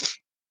 but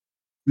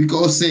we could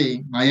all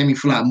say Miami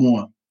flopped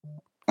more.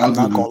 I'm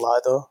not gonna lie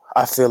though.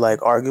 I feel like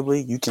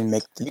arguably you can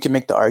make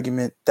the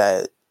argument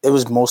that it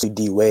was mostly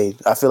D Wade.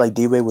 I feel like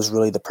D Wade was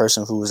really the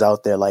person who was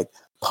out there like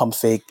pump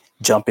fake,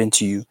 jump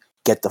into you,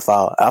 get the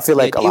foul. I feel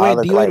like a lot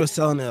of D Wade was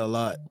selling it a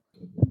lot.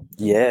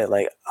 Yeah,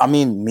 like I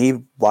mean,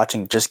 me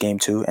watching just game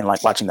 2 and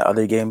like watching the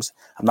other games,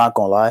 I'm not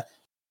gonna lie.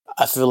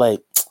 I feel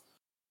like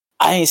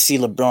I ain't see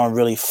LeBron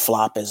really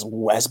flop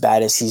as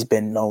bad as he's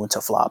been known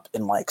to flop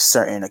in like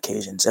certain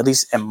occasions, at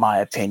least in my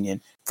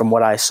opinion, from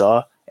what I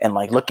saw. And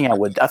like looking at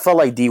what I felt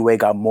like D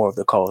Wade got more of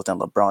the calls than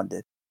LeBron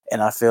did.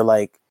 And I feel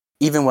like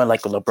even when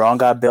like LeBron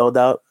got bailed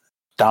out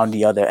down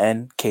the other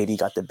end, KD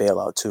got the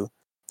bailout too.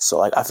 So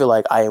like I feel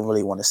like I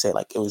really want to say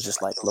like it was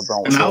just like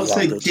LeBron was. And I would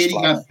say KD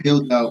got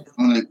bailed out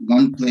on like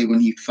one play when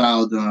he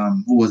fouled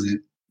who was it?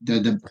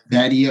 The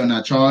baddie on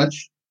that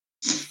charge.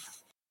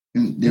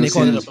 And they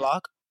called it a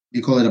block? They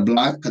call it a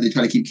block because they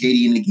try to keep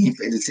KD in the game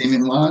for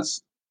entertainment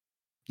wise.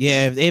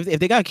 Yeah, if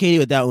they got KD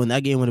with that one,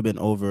 that game would have been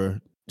over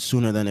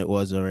sooner than it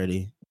was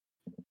already.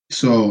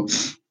 So,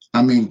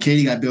 I mean,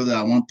 KD got bailed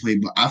out one play,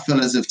 but I feel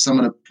as if some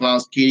of the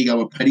fouls KD got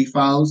were petty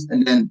fouls,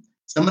 and then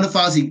some of the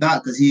fouls he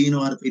got because he didn't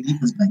know how to play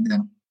defense back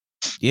then.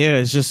 Yeah,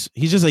 he's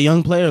just a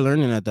young player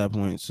learning at that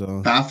point.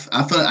 So I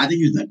think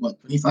he was like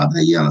 25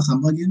 that year or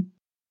something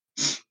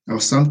or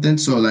something.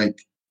 So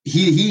like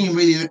he didn't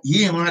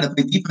learn how to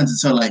play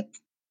defense until like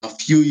a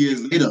few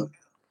years later.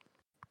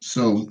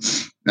 So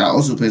that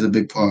also plays a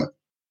big part.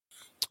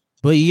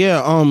 But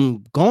yeah,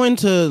 going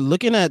to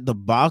looking at the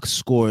box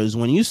scores,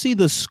 when you see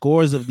the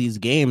scores of these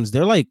games,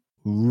 they're like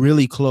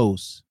really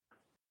close.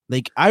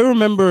 Like I don't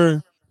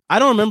remember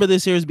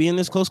this series being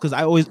this close because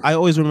I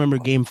always remember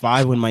Game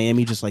 5 when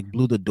Miami just like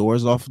blew the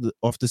doors off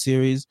the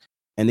series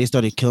and they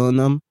started killing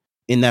them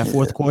in that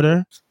fourth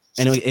quarter,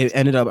 and it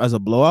ended up as a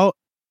blowout.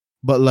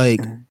 But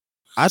like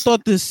I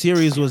thought this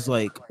series was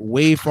like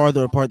way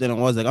farther apart than it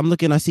was. Like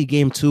I see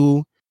Game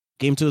 2.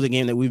 Game 2 is the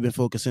game that we've been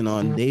focusing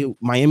on.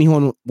 Miami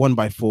won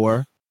by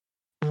 4.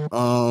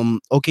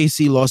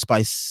 OKC lost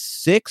by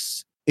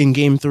 6 in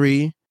Game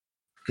 3.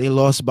 They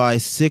lost by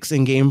 6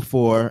 in Game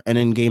 4, and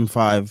in Game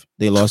 5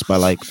 they lost by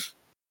like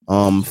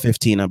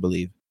 15, I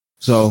believe.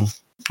 So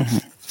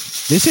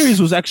this series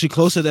was actually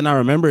closer than I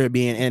remember it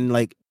being. And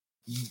like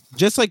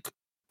just like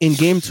in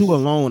Game 2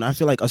 alone, I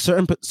feel like a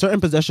certain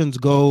possessions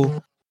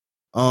go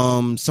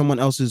someone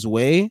else's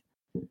way.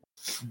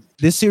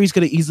 This series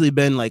could have easily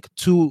been like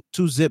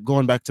 2-0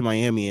 going back to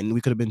Miami, and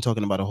we could have been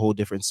talking about a whole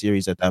different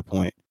series at that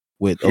point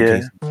with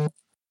OKC. Yeah.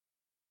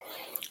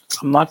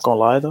 I'm not gonna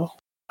lie though.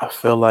 I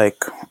feel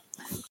like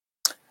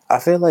I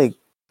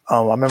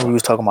remember we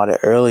was talking about it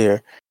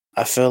earlier.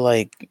 I feel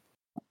like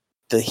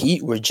the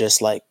Heat was just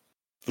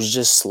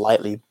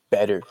slightly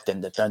better than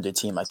the Thunder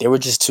team. Like they were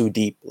just too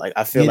deep. Like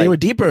I feel like they were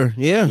deeper.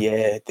 Yeah.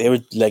 Yeah, they were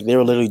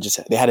literally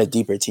they had a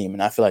deeper team,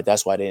 and I feel like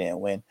that's why they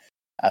didn't win.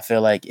 I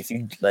feel like if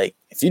you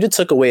just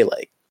took away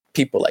like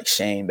people like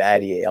Shane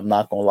Battier, I'm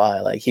not gonna lie,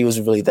 like he was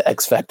really the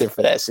X factor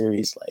for that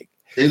series. Like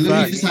they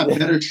literally just have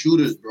better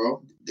shooters,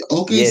 bro.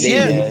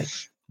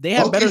 They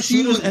have better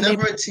shooters, and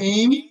never a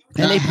team,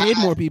 and they paid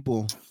more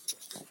people.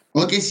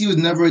 OKC was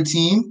never a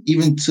team,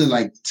 even to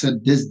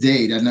this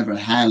day, that never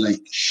had like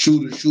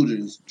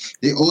shooters.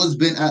 They always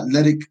been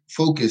athletic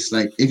focused.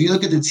 Like if you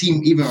look at the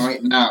team, even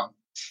right now,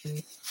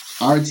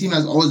 our team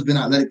has always been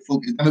athletic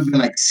focused. Never been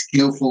like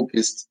skill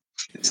focused.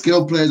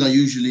 Skill players are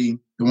usually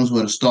the ones who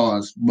are the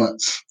stars, but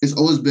it's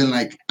always been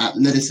like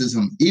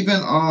athleticism.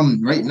 Even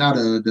right now,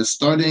 the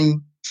starting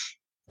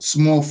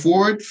small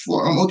forward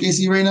for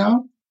OKC right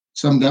now,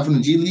 some guy from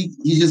the G League,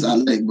 he's just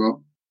athletic,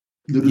 bro.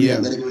 Literally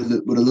athletic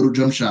with a little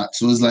jump shot.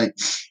 So it's like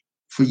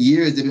for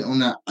years they've been on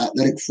that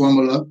athletic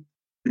formula.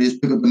 They just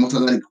pick up the most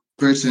athletic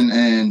person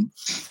and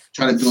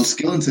try to build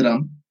skill into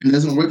them. It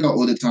doesn't work out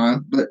all the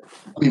time, but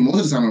I mean, most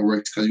of the time it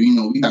works because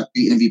we got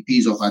 3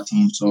 MVPs off our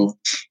team, so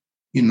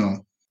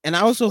And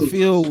I also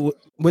feel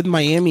with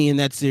Miami in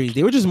that series,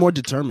 they were just more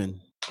determined.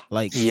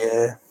 Like,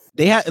 yeah,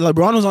 they had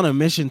LeBron was on a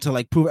mission to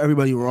like prove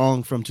everybody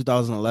wrong from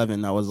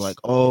 2011. I was like,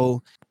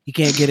 oh, he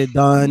can't get it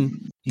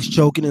done. He's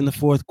choking in the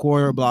fourth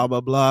quarter. Blah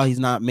blah blah. He's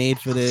not made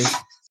for this,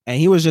 and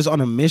he was just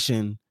on a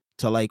mission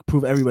to like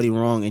prove everybody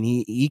wrong. And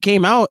he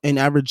came out and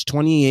averaged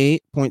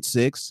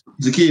 28.6,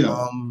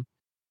 Zakia,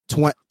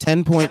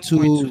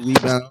 10.2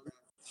 rebound,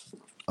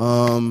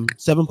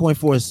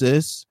 7.4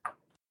 assists.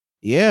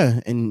 Yeah,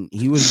 and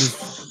he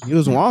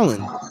was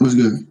walling. It was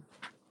good.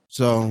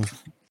 So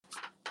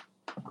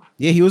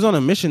yeah, he was on a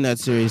mission that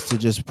series to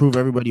just prove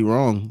everybody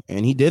wrong,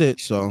 and he did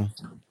it. So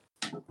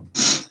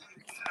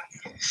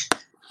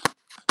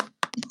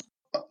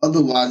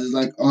otherwise, it's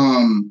like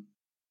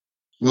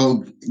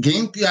well,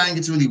 game 3 I didn't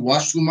get to really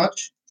watch too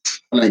much.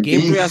 Like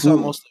game 3, I saw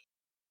most.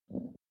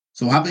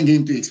 So what happened in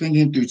game 3? Explain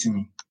game 3 to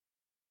me.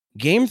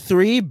 Game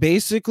 3,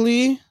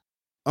 basically,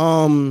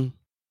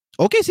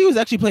 OKC was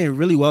actually playing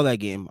really well that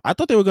game. I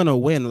thought they were gonna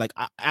win. Like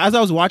as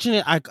I was watching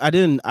it, I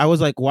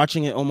was like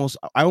watching it almost.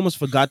 I almost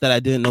forgot that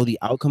I didn't know the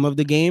outcome of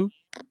the game.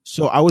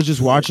 So I was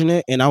just watching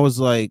it, and I was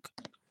like,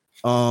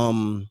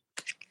 oh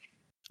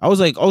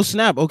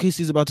snap,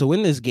 OKC's about to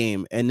win this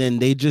game, and then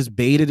they just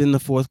baited in the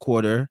fourth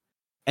quarter,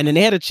 and then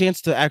they had a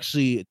chance to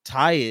actually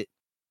tie it,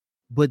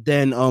 but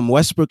then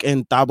Westbrook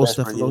and Thabo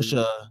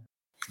Sefolosha,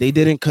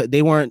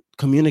 they weren't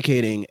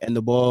communicating, and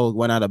the ball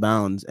went out of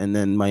bounds, and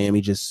then Miami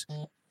just.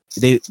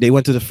 They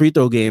went to the free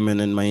throw game, and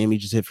then Miami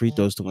just hit free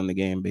throws to win the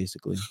game,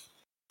 basically.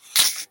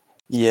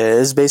 Yeah,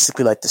 it's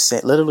basically like the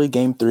same. Literally,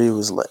 game 3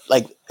 was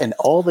like, and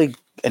all the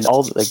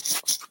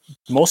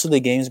most of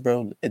the games,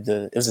 bro. It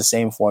was the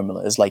same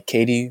formula. It's like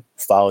KD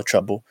foul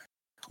trouble.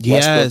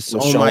 Yes,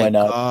 Westbrook was showing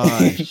up.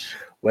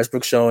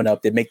 Westbrook showing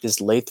up. They make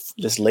this late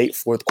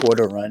fourth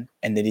quarter run,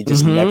 and then he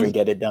just never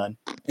get it done.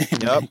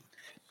 Yep.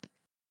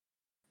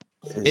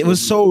 It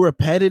was so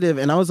repetitive,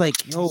 and I was like,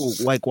 yo,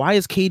 like, why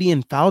is KD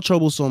in foul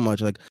trouble so much?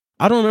 Like,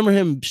 I don't remember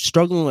him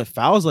struggling with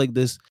fouls like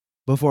this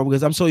before,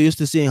 because I'm so used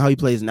to seeing how he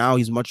plays now.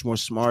 He's much more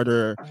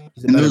smarter.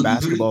 He's a better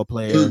basketball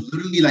player. It was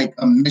literally like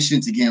a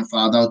mission to get him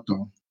fouled out,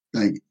 though.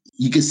 Like,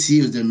 you could see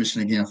it was their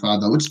mission to get him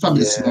fouled out, which is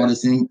probably the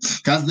smartest thing.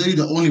 That's literally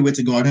the only way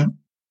to guard him,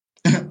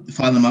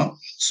 foul him out.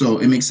 So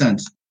it makes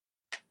sense.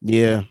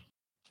 Yeah.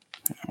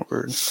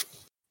 Word.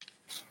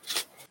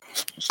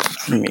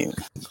 I mean,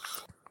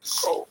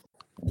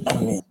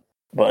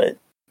 but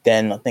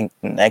then I think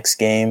the next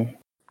game,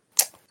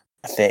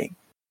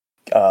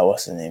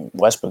 what's his name?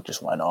 Westbrook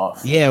just went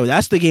off. Yeah,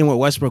 that's the game where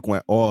Westbrook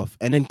went off,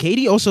 and then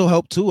KD also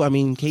helped too. I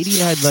mean, KD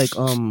had like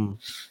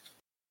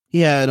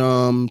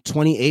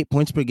 28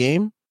 points per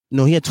game.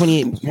 No, he had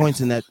 28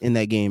 points in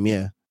that game.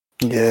 Yeah.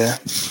 Yeah.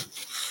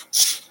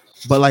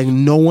 But like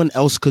no one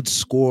else could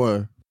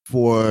score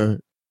for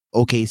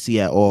OKC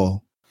at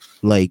all.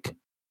 Like,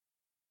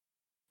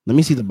 let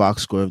me see the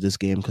box score of this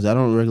game because I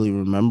don't really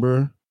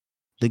remember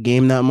the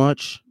game that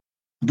much.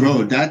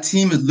 Bro, that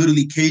team is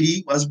literally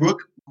KD,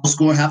 Westbrook,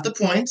 score half the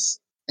points,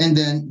 and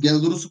then get a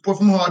little support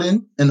from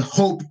Harden, and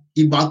hope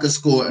Ibaka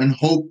score, and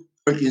hope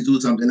Perkins do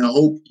something, and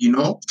hope,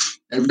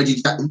 and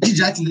Reggie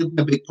Jackson didn't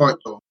play a big part,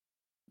 though.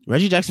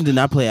 Reggie Jackson did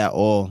not play at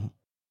all.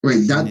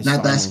 Wait,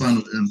 that's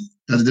finals.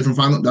 That's a different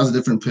final. That's a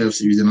different playoff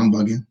series, and I'm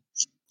bugging.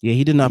 Yeah,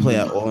 he did not play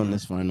at all in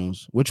this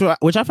finals, which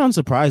I found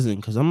surprising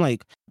because I'm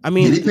like, I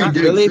mean, they played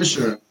Derek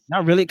Fisher.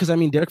 Not really, because I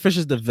mean, Derek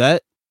Fisher's the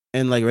vet,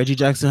 and like Reggie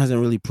Jackson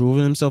hasn't really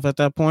proven himself at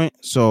that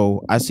point,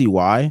 so I see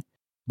why.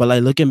 But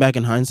like looking back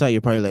in hindsight,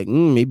 you're probably like,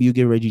 maybe you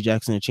give Reggie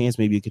Jackson a chance,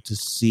 maybe you get to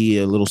see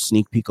a little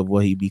sneak peek of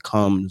what he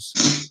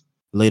becomes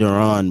later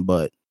on.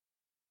 But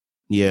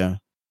yeah,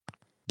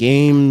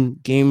 game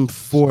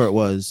 4 it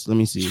was. Let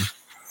me see.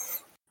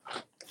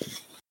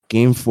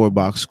 Game 4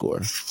 box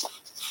score.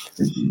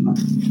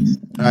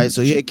 All right,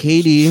 so yeah,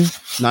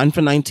 KD 9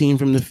 for 19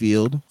 from the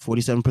field,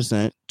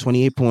 47%,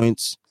 28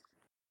 points.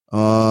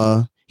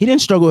 He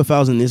didn't struggle with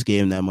fouls in this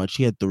game that much.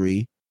 He had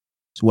 3.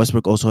 So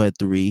Westbrook also had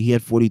 3. He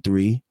had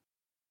 43.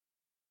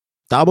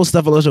 Thabo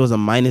Sefolosha was a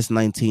minus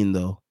 19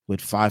 though,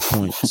 with 5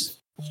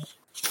 points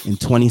in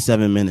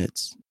 27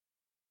 minutes.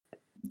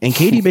 And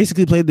KD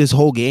basically played this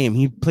whole game.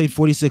 He played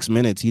 46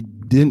 minutes. He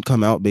didn't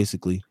come out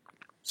basically.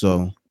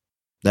 So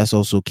that's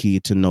also key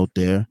to note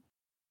there.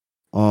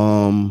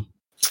 And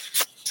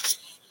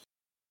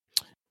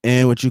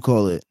what you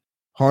call it?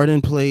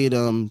 Harden played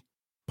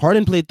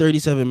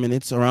 37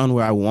 minutes, around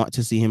where I want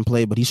to see him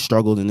play, but he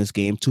struggled in this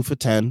game. 2 for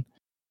 10,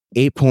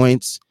 8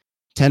 points,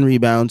 10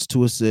 rebounds,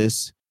 2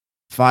 assists,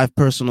 5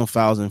 personal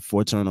fouls, and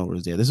 4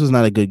 turnovers there. This was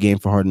not a good game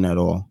for Harden at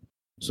all.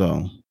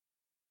 So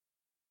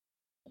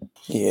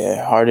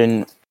yeah,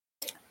 Harden,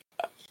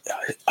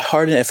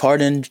 if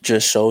Harden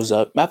just shows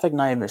up, matter of fact,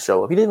 not even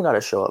show up. He didn't even got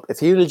to show up. If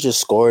he would have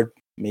just scored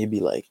maybe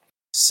like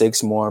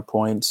 6 more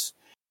points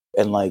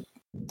in like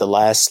the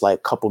last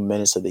like couple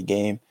minutes of the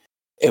game,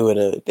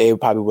 they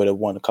probably would have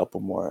won a couple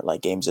more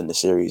like games in the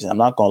series. And I'm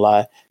not gonna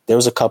lie, there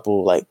was a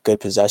couple like good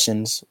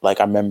possessions. Like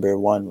I remember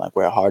one like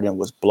where Harden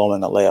was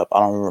blowing a layup. I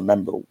don't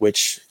remember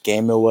which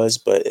game it was,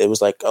 but it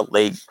was like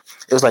late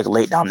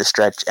down the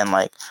stretch, and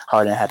like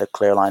Harden had a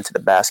clear line to the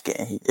basket,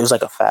 and it was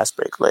like a fast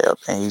break layup,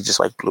 and he just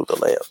like blew the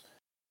layup.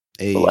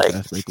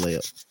 Fast break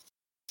layup.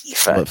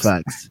 Facts. But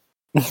facts.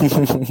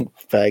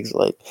 Facts.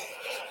 Like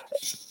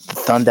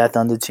that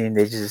Thunder team,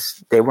 they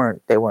were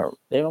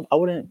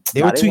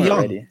too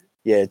young. Ready.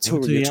 Yeah,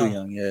 too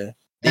young. Yeah,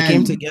 they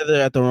came together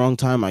at the wrong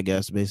time, I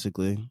guess.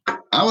 Basically,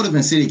 I would have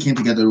been saying they came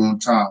together at the wrong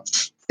time.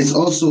 It's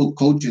also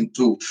coaching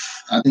too.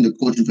 I think the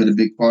coaching played a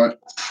big part.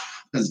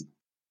 Because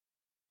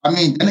I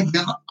mean, then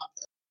again,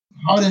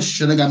 Harden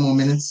should have got more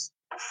minutes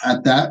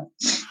at that.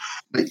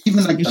 But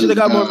even like he should have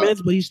got more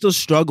minutes, but he still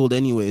struggled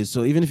anyways.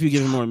 So even if you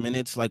give him more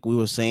minutes, like we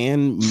were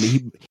saying,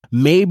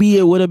 maybe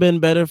it would have been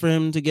better for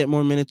him to get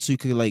more minutes so you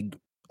could like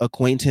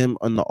acquaint him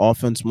on the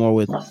offense more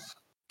with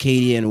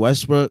KD and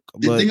Westbrook.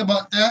 But the thing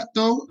about that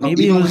though,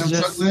 maybe even it when was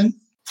I'm struggling,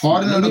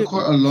 Harden on the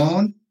court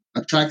alone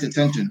attracts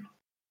attention.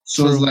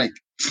 So It's like,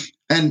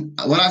 and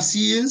what I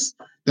see is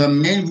the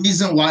main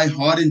reason why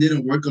Harden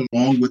didn't work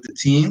along with the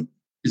team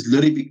is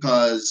literally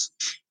because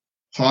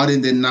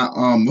Harden did not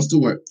what's the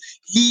word?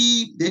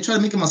 They tried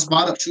to make him a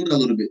spot up shooter a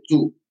little bit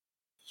too.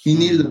 He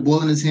needed the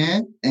ball in his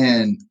hand,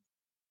 and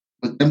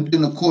with them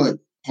in the court,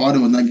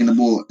 Harden was not getting the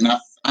ball. And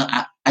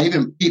I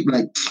even peeped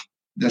like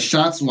the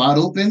shots wide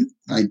open,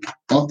 like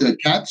off the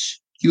catch,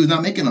 he was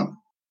not making them.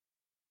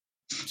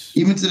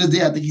 Even to this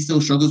day, I think he still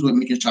struggles with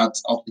making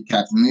shots off the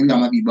catch. Maybe I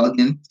might be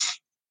bugging.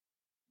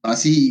 I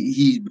see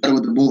he's better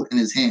with the ball in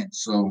his hand.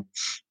 So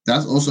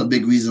that's also a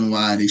big reason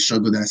why they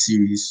struggled that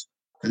series.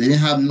 They didn't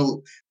have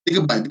think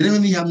about it, they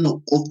didn't really have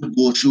no off the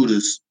ball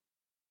shooters.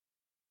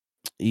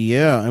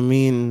 Yeah, I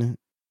mean,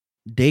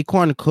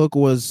 Daquan Cook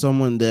was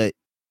someone that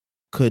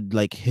could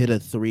like hit a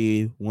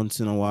three once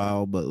in a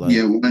while, but like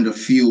one of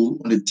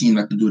the team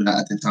that could do that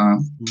at the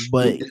time.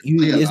 But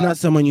it's not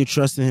someone you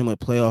trust in him with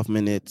playoff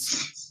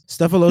minutes.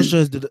 Steph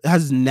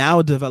has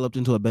now developed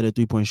into a better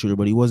 3-point shooter,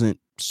 but he wasn't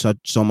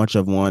so much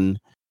of one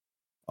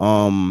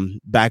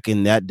back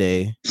in that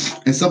day.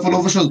 And Steph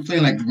was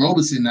playing like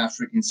Roberson in that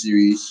freaking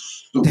series.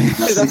 So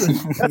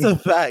that's a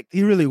fact.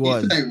 He really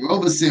was. He played like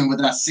Roberson with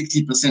that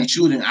 60%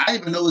 shooting. I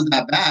didn't even know it was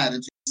that bad.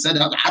 Until you said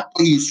that, I thought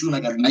he was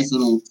shooting like a nice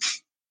little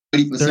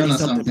 30% or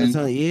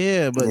something.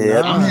 Yeah, but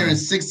I'm hearing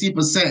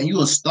 60%.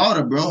 You a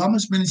starter, bro. How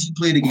much minutes you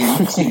played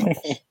again?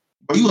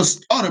 Bro, you a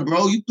starter,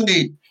 bro. You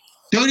played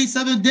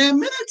 37 damn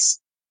minutes.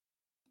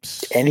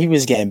 And he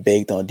was getting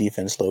baked on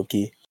defense,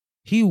 low-key.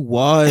 He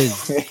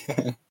was.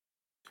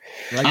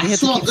 I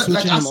saw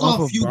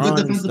a few good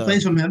defensive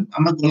plays from him.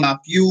 I'm not gonna lie,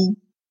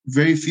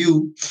 very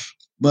few.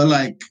 But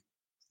like,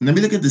 let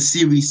me look at the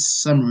series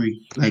summary.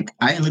 Like,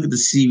 I didn't look at the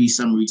series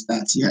summary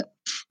stats yet.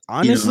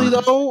 Honestly,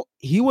 though,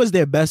 he was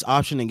their best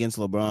option against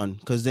LeBron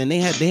because then they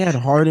had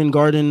Harden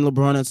guarding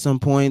LeBron at some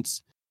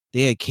points.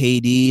 They had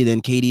KD.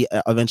 Then KD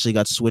eventually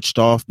got switched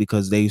off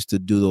because they used to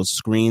do those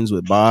screens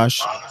with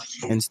Bosh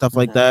and stuff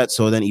like that.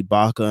 So then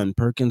Ibaka and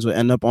Perkins would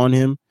end up on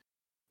him.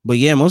 But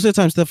yeah, most of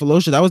the time, Steph,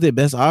 that was their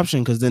best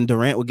option because then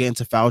Durant would get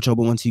into foul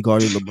trouble once he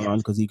guarded LeBron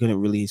because he couldn't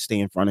really stay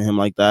in front of him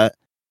like that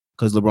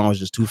because LeBron was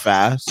just too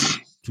fast,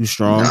 too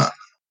strong.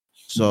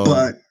 So,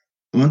 but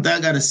one thing I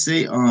gotta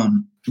say,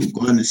 we're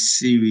going to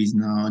series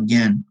now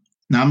again.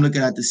 Now I'm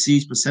looking at the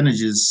series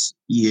percentages.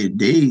 Yeah,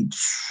 KD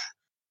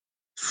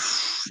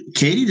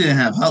didn't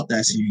have help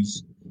that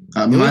series.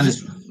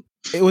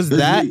 It was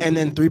that and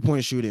then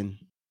 3-point shooting.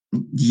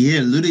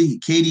 Yeah, literally,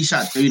 KD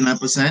shot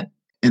 39%,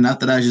 and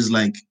after that, just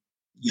like.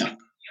 Yeah.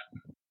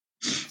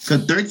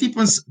 Because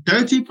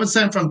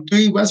 30% from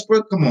three,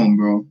 Westbrook, come on,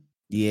 bro.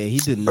 Yeah, he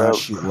did not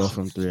shoot well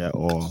from three at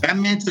all. That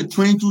man took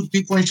 22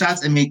 3-point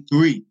shots and made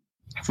 3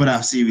 for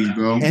that series,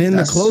 bro. And in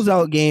the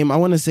closeout game, I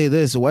want to say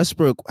this.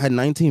 Westbrook had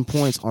 19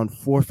 points on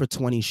 4 for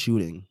 20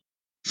 shooting.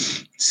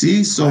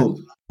 See, so.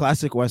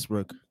 Classic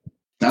Westbrook.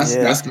 That's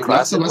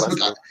classic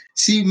Westbrook.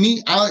 See,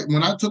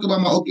 when I talk about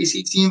my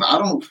OKC team, I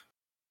don't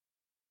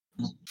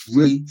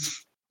really.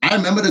 I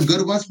remember the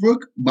good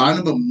Westbrook, but I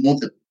remember more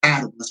the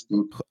bad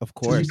Westbrook. Of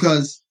course.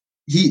 Because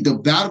the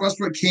bad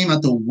Westbrook came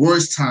at the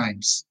worst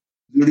times.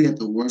 Really at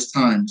the worst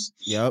times.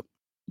 Yep.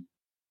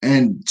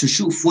 And to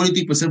shoot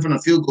 43% from the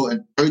field goal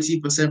and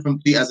 13% from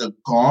three as a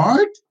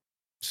guard?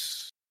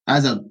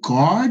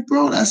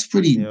 Bro, that's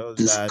pretty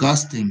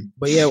disgusting. Bad.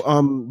 But yeah,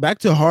 back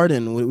to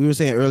Harden. We were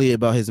saying earlier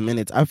about his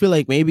minutes. I feel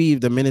like maybe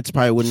the minutes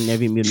probably wouldn't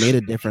have even made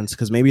a difference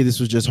because maybe this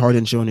was just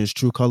Harden showing his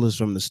true colors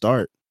from the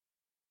start.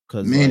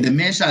 Man, the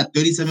man shot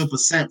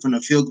 37% from the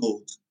field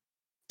goals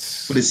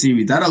for the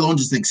series. That alone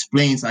just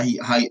explains how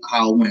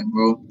it went,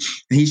 bro.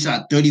 And he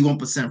shot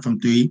 31% from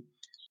three,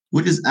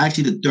 which is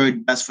actually the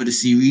third best for the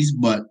series.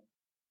 But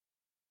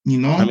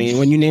I mean,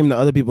 when you name the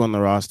other people on the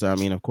roster, I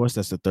mean, of course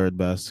that's the third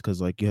best because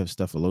like you have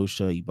Steph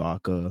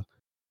Ibaka,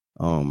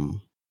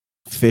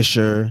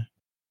 Fisher,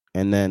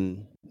 and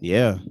then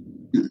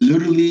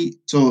literally.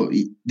 So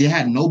they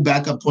had no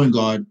backup point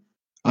guard.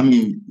 I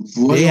mean,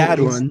 they had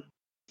one.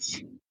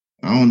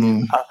 I don't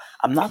know.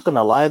 I'm not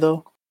gonna lie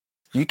though.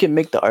 You can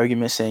make the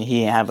argument saying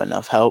he didn't have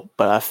enough help,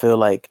 but I feel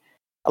like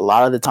a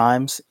lot of the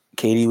times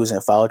KD was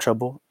in foul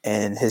trouble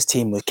and his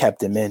team was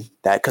kept him in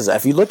that. Because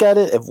if you look at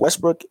it, if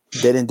Westbrook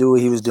didn't do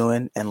what he was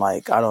doing and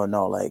like I don't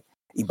know, like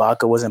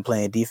Ibaka wasn't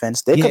playing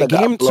defense, they could have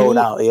got blown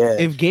out. Yeah,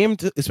 if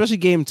especially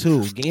game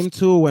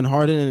two when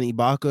Harden and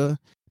Ibaka,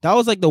 that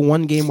was like the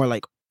one game where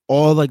like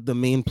all like the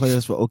main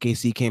players for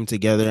OKC came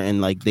together and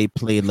like they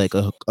played like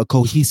a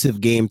cohesive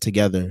game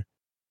together.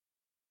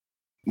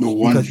 The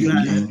one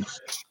game.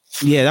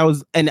 Yeah, that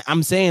was, and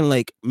I'm saying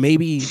like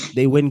maybe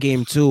they win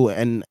game 2,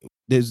 and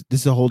this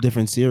is a whole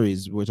different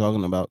series we're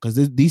talking about because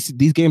these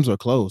games are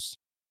close.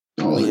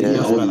 Oh yeah,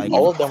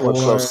 all of them were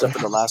close except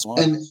for the last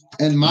one. And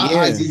in my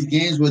eyes, these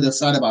games were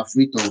decided by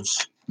free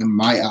throws. In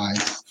my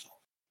eyes,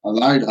 a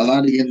lot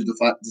of the games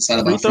were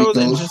decided by free throws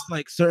and just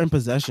like certain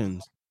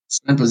possessions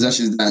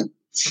that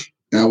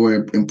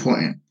were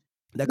important.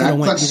 That could have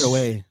went either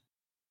way,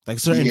 like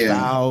certain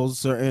fouls,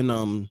 certain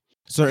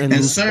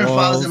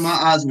fouls in my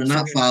eyes were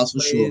not fouls for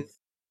sure.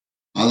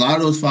 A lot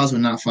of those fouls were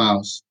not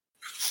fouls.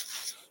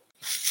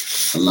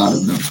 A lot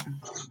of them.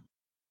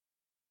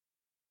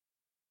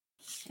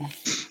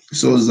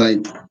 So it's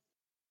like,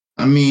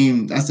 I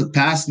mean, that's the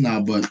past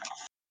now, but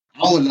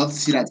I would love to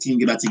see that team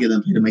get back together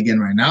and play them again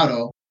right now,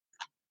 though.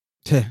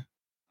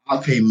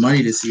 I'll pay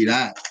money to see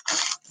that.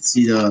 To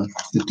see the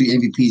 3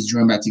 MVPs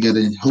join back together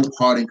and hope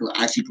Harden could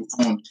actually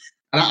perform.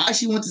 And I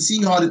actually want to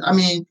see Harden. I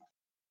mean,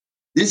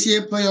 this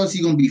year playoffs,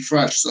 he's going to be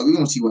fresh, so we're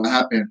going to see what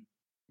happens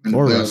when the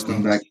playoffs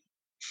come back.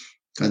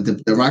 Because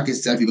the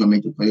Rockets definitely going to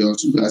make the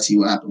playoffs. We got to see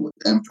what happens with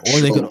them.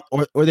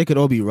 Or they could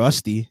all be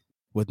rusty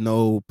with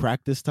no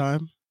practice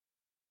time.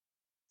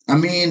 I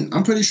mean,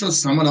 I'm pretty sure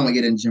some of them will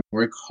get in gym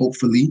work,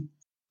 hopefully.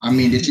 I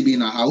mean, they should be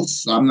in a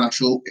house, so I'm not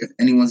sure if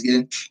anyone's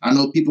getting. I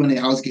know people in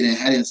their house getting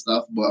head and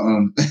stuff, but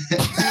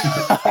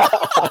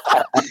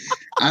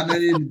I know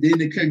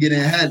they couldn't get in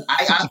head.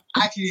 I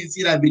actually didn't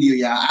see that video.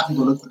 Yeah, I have to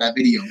go look for that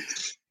video.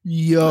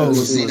 Yo,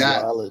 see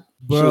that,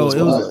 bro.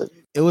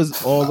 It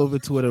was all over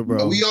Twitter,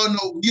 bro. We all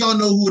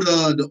know who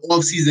the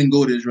off-season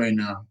GOAT is right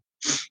now.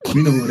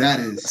 We know who that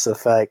is. That's a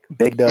fact.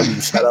 Big W.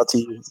 Shout out to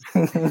you.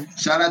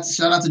 shout out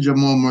to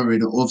Jamal Murray,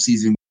 the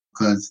off-season,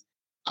 because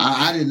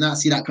I did not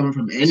see that coming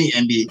from any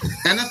NBA.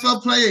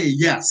 NFL player,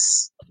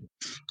 yes.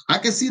 I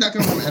can see that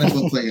coming from an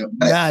NFL player.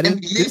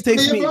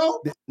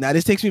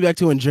 This takes me back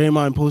to when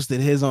Draymond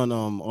posted his on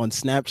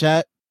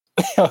Snapchat.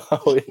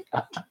 Oh,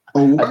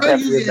 were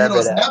you using it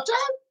on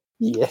Snapchat?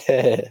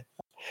 Yeah.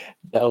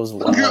 That was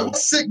wild.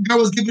 Sick girl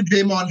was giving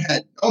Draymond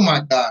head. Oh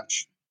my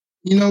gosh.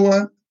 You know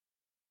what?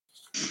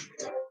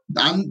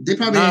 They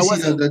probably didn't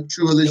see the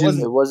true religion.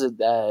 It wasn't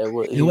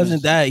that. It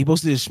wasn't that. He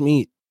posted his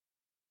Schmeat.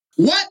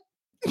 What?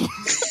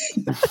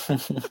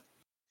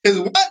 Is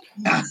what?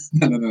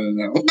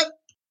 No. What?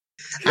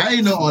 I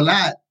didn't know all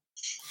that.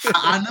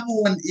 I never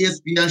won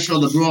ESPN show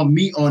LeBron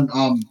meet on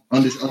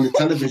the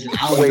television.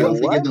 I would never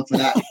forgive them for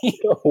that.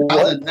 That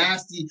was a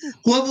nasty.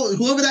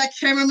 Whoever that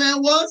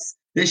cameraman was,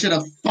 they should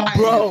have fired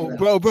him.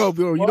 Bro.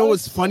 You know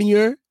what's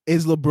funnier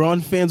is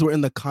LeBron fans were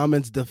in the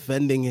comments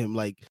defending him.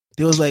 Like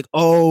they was like,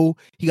 "Oh,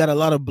 he got a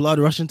lot of blood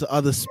rushing to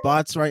other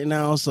spots right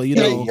now." So you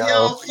know,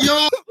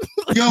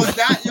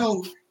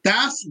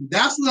 That's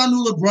when I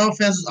knew LeBron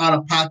fans was out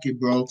of pocket,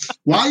 bro.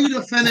 Why are you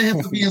defending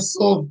him for being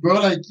soft, bro?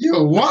 Like,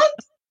 yo, what?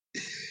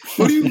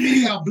 What do you mean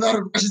he got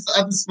blood rushes to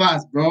other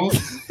spots, bro? Why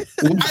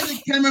is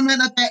the cameraman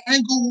at that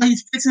angle when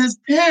he's fixing his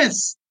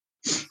pants?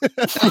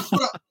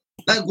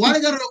 Like, why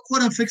they gotta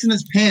record him fixing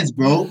his pants,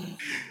 bro?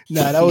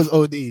 Nah, that was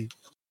OD.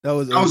 That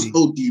was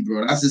OD,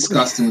 bro. That's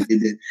disgusting what they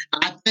did.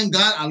 I thank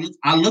God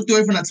I looked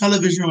away from the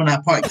television when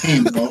that part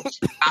came, bro.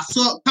 I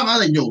was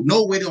like, yo,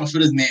 no way they gonna show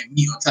this man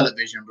meat on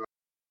television, bro.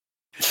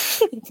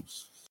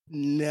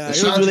 Nah,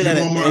 it was really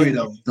that Murray,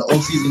 though, the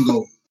off season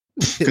goal.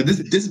 Because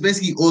this is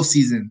basically off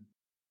season.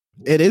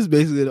 It is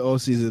basically the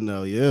off season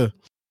now, yeah.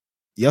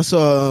 Y'all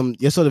saw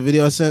the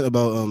video I sent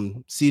about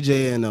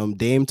CJ and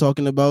Dame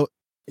talking about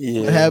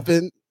what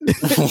happened.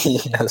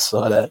 Yeah, I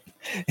saw that.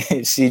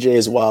 CJ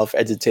is wild for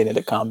entertaining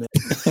the comment.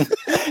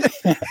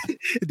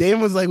 Dame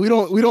was like, we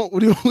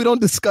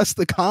don't discuss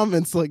the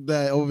comments like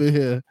that over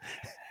here.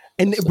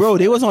 And bro,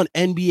 they was on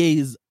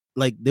NBA's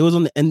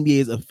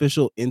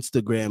official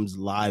Instagram's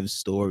live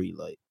story.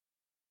 Like,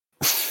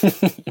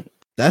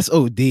 that's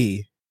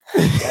OD.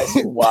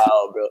 That's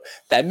wild, bro.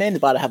 That man's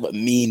about to have a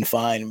mean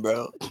fine,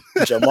 bro.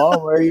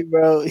 Jamal Murray,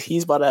 bro,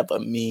 he's about to have a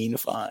mean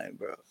fine,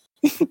 bro.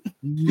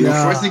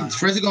 Yeah.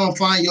 First they're gonna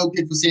find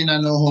Jokic for saying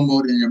that no homo,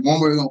 and Jamal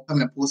Murray gonna come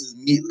and post his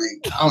meat.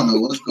 Like, I don't know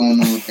what's going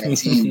on with that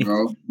team,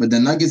 bro. But the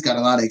Nuggets got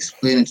a lot of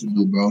explaining to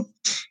do, bro.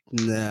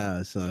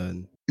 Nah,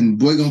 son. And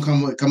boy gonna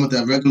come with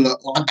a regular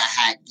I got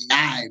hack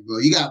guy, bro.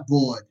 You got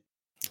bored.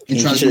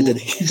 You try to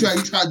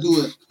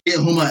do it.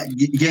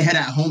 Get head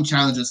at home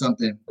challenge or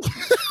something.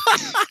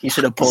 He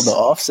should have pulled the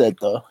offset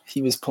though.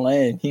 He was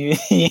playing. He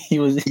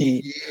was.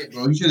 Yeah,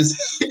 bro. He should have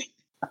said.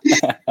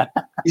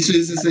 He should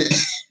have said,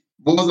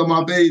 "Balls on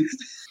my face."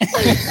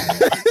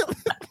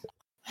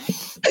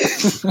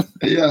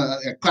 Yeah,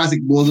 a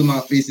classic balls in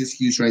my face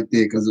excuse right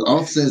there. Because the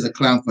officer is a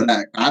clown for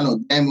that. I know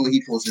damn well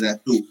he posted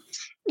that too.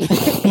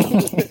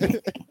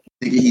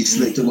 Nigga, he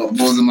slicked about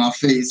balls in my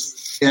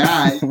face.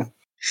 Yeah,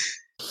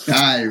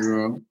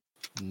 bro.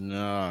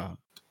 Nah.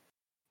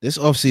 This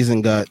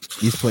offseason got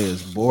these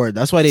players bored.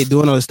 That's why they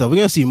doing all this stuff. We're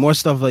gonna see more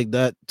stuff like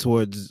that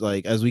towards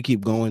like as we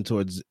keep going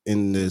towards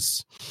in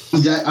this.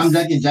 I'm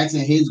thinking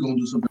Jackson Hayes gonna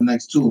do something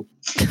next too.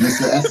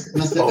 Mr.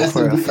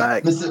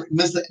 SMD,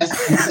 Mr.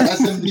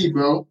 SMD,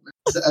 bro.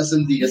 Mr.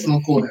 SMD. That's what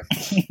I'm calling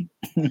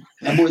him.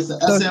 That boy said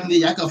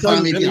SMD. I can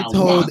find me. Really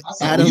told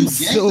Adam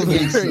Silver,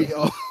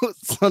 yo.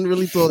 Son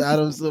really told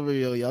Adam Silver,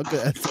 yo, y'all could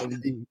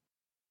SMD.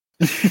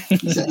 He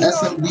said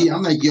SMD.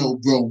 I'm like, yo,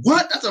 bro,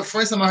 what? That's the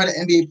first time I heard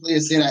an NBA player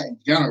say that in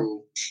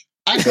general.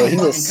 Bro, he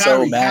was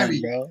so mad,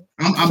 bro.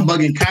 I'm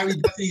bugging. Kyrie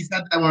definitely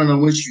said that one on the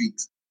win streak.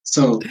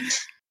 So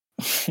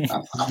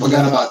I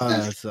forgot about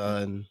that.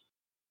 Son.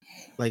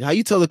 Like, how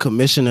you tell the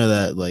commissioner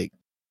that, like,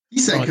 he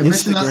said,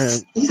 commissioner,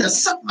 Instagram. He said,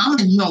 something. I'm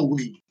like, no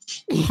way.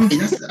 I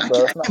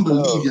can't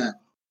believe that.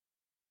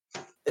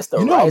 It's the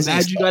you know how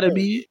mad you gotta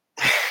be?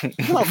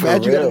 You know how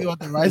mad you gotta be on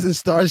the Rising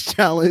Stars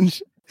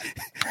Challenge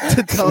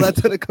to tell that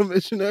to the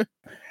commissioner?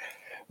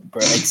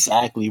 Bro,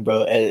 exactly,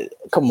 bro.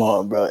 Come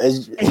on, bro.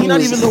 He's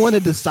not even the one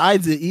that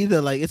decides it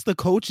either. Like, it's the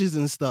coaches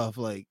and stuff.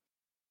 Like,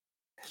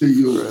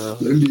 yo,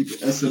 let me get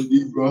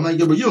SMD, bro. I'm like,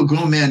 yo, but you're a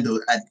grown man though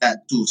at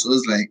that too. So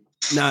it's like,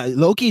 nah,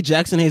 low-key,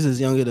 Jackson Hayes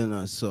is younger than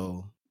us,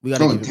 so we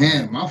gotta. Oh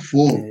damn, my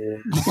fault.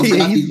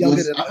 Yeah, he's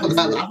younger than us. I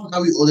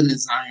forgot we older than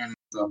Zion and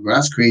stuff, bro.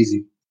 That's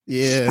crazy.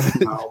 Yeah.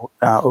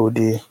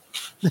 OD.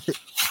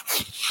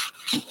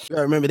 I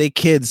remember they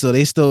kids, so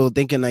they still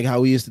thinking like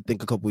how we used to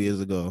think a couple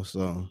years ago.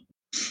 So,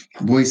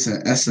 boy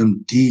said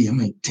SMD. I'm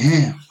like,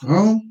 damn, bro.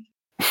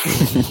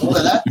 All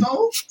of that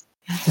though.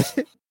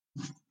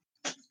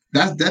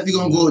 That's definitely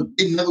gonna go.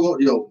 They never go.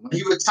 Yo, when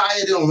he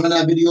retired, they don't run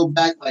that video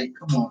back. Like,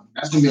 come on,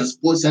 that's gonna be on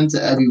Sports Center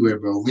everywhere,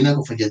 bro. We're not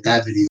gonna forget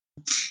that video.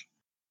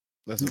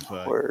 That's a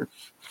fact. Word.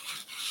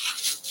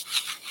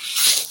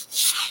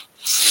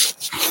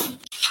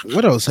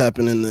 What else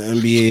happened in the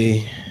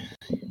NBA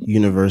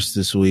universe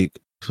this week?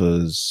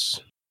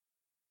 Because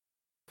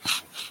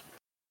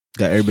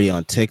got everybody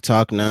on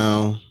TikTok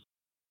now.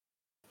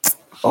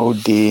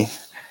 OD.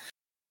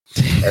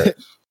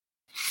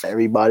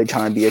 Everybody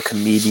trying to be a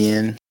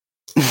comedian.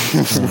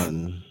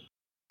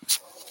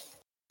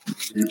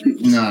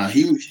 Nah,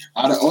 he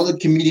out of all the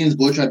comedians,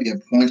 boy, try to be a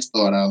porn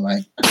star. I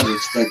like, I could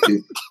expect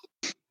it.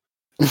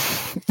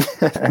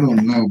 I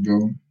don't know,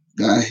 bro.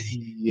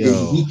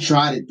 He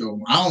tried it though.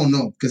 I don't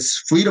know because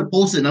for you to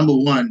post it, number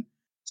one,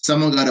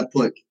 someone gotta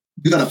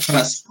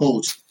press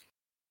post.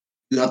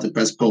 You have to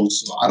press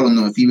post. So I don't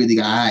know if he really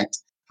got hacked.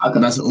 How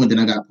come that's the only thing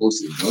I got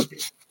posted? Okay.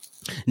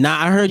 Nah,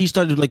 I heard he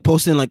started like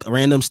posting like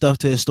random stuff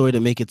to his story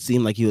to make it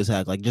seem like he was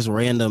hacked, like just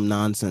random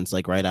nonsense,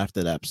 like right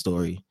after that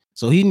story.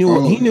 So he knew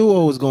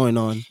what was going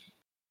on.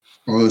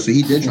 Oh, so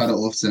he did try to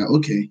offset.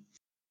 Okay.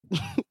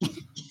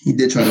 He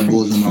did try to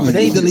bulls him off. But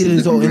then he deleted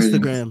his whole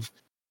Instagram.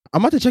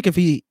 I'm about to check if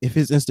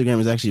his Instagram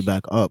is actually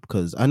back up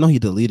because I know he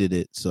deleted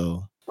it.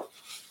 So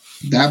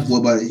that boy,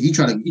 but he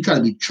tried to be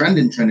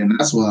trending.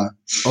 That's why.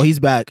 Oh, he's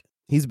back.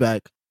 He's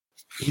back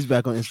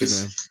on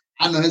Instagram.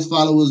 I know his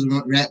followers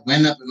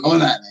ran up and all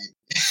that. Like,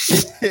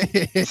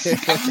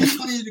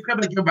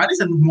 I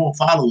just need more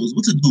followers.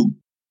 What to do?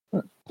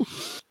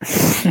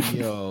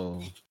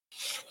 Yo,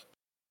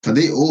 so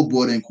they all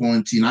bored in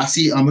quarantine. I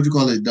see what you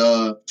call it,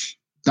 the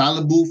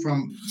Daliboo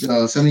from the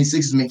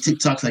 76ers make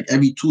TikToks like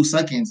every 2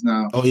 seconds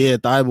now. Oh yeah,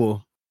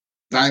 Thibault,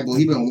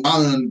 he been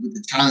wilding with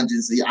the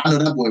challenges. So yeah, I know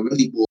that boy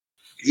really bored.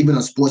 He been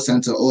on Sports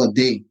Center all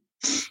day.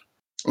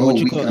 All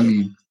week. I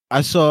mean, I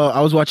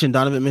was watching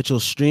Donovan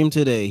Mitchell's stream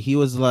today. He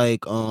was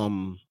like,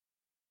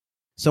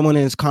 someone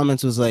in his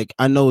comments was like,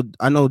 I know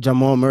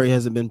Jamal Murray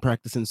hasn't been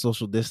practicing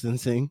social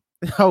distancing.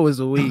 That was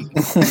a week.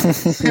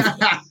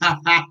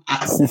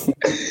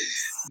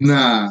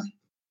 Nah.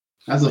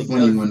 That's a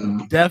funny one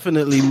though.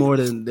 Definitely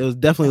there was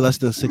definitely less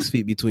than 6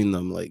 feet between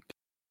them. Like,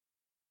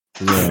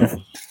 yeah.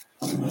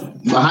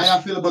 But how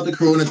y'all feel about the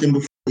Corona thing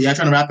before? Y'all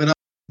trying to wrap it up?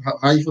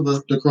 How you feel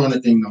about the Corona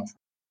thing though?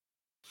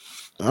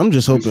 I'm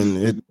just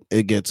hoping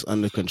it gets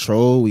under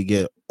control. We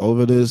get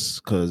over this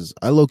because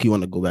I low-key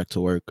want to go back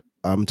to work.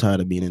 I'm tired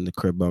of being in the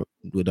crib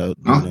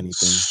without doing anything.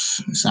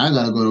 So I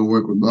gotta go to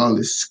work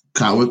regardless.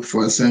 Can't work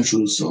for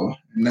essentials, so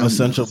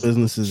essential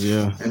businesses,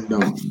 yeah. And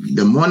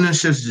the morning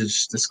shift's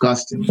just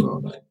disgusting,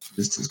 bro. Like,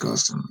 it's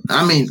disgusting.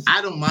 I mean,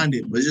 I don't mind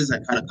it, but it's just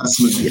like how the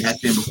customers be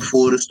acting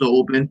before the store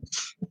open.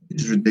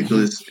 It's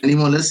ridiculous.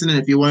 Anyone listening,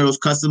 if you're one of those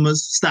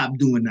customers, stop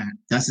doing that.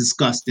 That's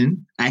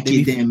disgusting. Act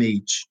your damn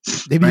age.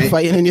 They be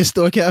fighting in your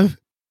store, Kev?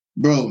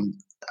 Bro,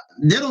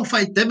 they don't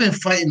fight. They've been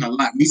fighting a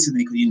lot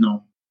recently,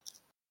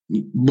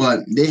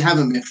 but they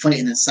haven't been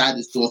fighting inside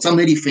the store. Some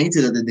lady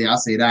fainted the other day. I'll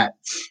say that.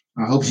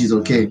 I hope she's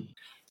okay.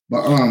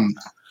 But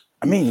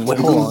I mean, hold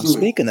on.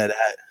 Speaking of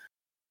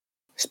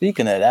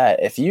that,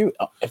 if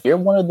you're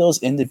one of those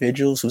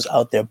individuals who's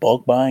out there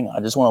bulk buying, I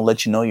just want to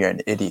let you know you're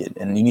an idiot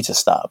and you need to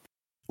stop.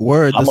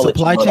 Word, the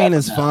supply chain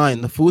is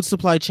fine. The food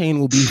supply chain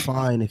will be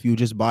fine if you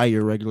just buy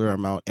your regular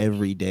amount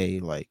every day.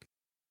 Like,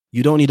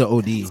 you don't need an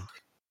OD.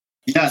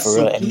 Yeah,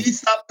 so please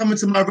stop coming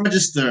to my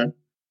register.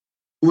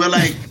 We're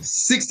like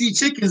 60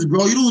 chickens,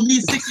 bro. You don't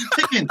need 60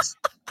 chickens.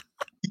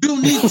 You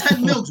don't need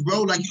 10 milks,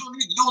 bro. Like, you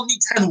don't need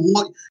 10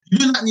 water. You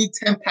do not need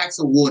 10 packs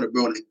of water,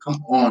 bro. Like,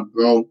 come on,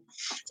 bro.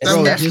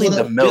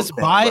 Just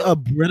buy a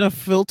Brita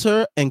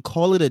filter and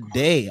call it a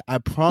day. I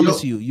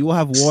promise you will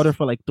have water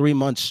for like 3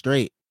 months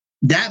straight.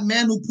 That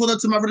man who pulled up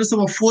to my register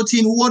with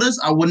 14 waters,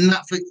 I would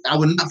not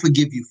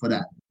forgive you for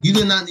that. You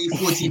do not need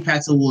 14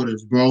 packs of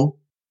waters, bro.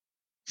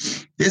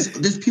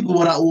 There's people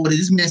without water.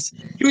 This man,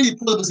 he really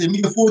pulled up and said,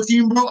 "Me a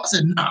 14, bro." I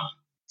said, "Nah,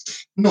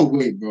 no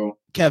way, bro."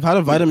 Kev, how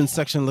the vitamin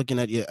section looking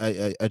at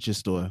your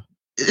store?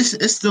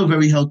 It's still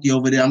very healthy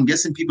over there. I'm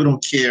guessing people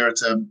don't care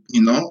to,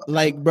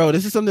 Like, bro,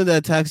 this is something that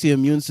attacks your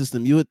immune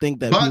system. You would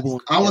think that but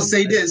people. I will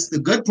say this: the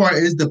good part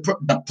is the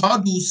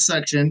produce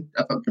section.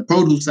 The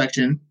produce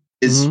section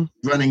is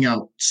running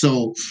out,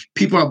 so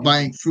people are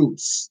buying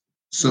fruits.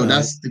 So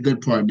that's the good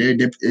part. They're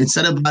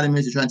instead of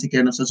vitamins, they're trying to take care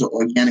of themselves with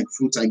organic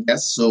fruits, I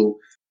guess. So,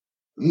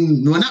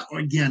 no, not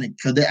organic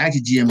because they're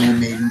actually GMO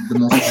made the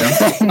most.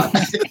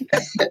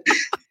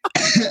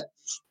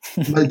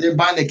 But they're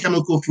buying the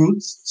chemical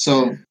fruits,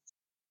 so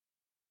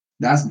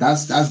that's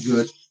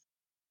good.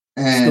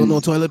 And still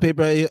no toilet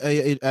paper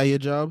at your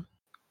job?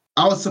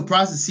 I was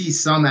surprised to see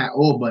some at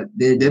all, but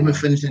they've been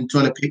finishing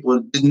toilet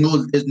paper.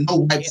 There's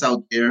no wipes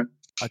out there.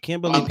 I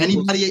can't believe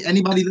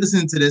anybody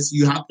listening to this.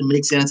 You have to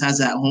make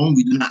sanitizer at home.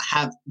 We do not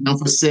have none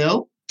for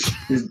sale.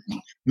 Just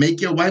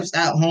make your wipes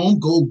at home.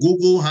 Go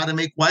Google how to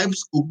make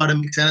wipes. Google how to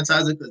make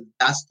sanitizer because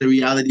that's the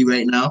reality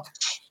right now.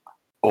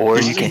 Or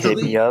you can hit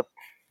me up.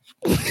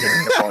 You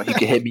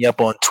can hit me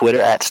up on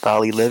Twitter at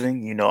Stolly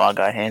Living. I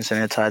got hand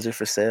sanitizer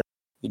for sale.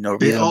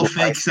 They all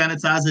fake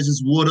sanitizer,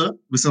 just water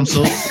with some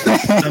soap,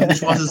 some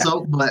dishwasher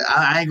soap. But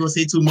I ain't gonna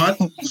say too much.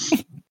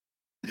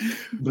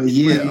 But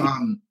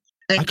yeah,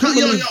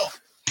 yo.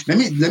 Let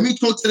me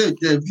talk to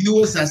the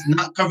viewers that's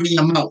not covering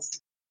your mouth.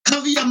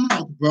 Cover your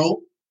mouth,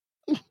 bro.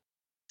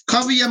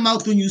 Cover your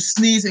mouth when you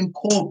sneeze and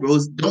cough,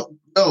 bros.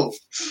 Oh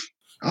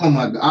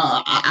my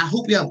God. I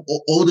hope you have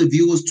all the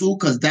viewers too,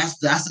 because that's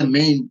the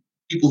main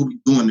people who be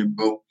doing it,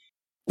 bro.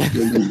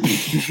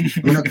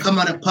 When I come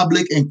out in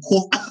public and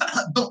cough,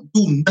 don't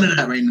do none of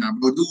that right now,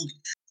 bro.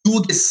 You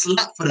will get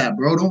slapped for that,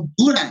 bro. Don't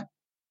do that.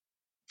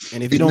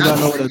 And if you don't got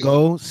nowhere to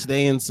go,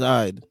 stay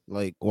inside.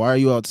 Like, why are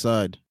you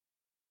outside?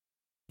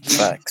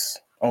 Facts.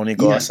 Only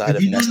go outside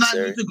if necessary. You do not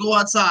need to go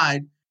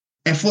outside.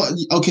 And for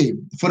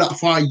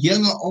our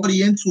younger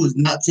audience who is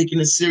not taking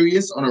it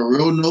serious on a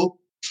real note.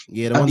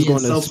 Yeah, the ones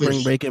going to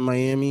spring break in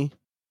Miami.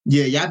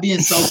 Yeah, y'all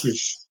being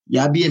selfish.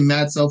 Y'all being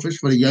mad selfish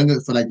for the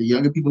younger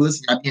people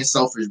listening. Y'all being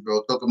selfish,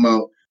 bro. Talking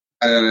about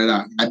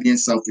y'all being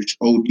selfish,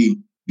 OD.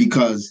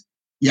 Because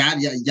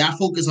y'all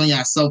focus on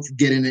yourself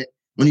getting it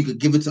when you could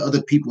give it to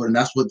other people, and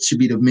that's what should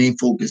be the main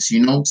focus.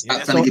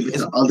 Stop trying to give it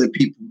to other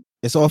people.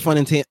 It's all fun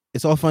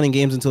and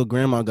games until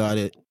grandma got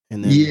it,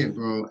 and then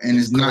bro. And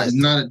it's not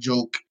a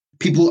joke.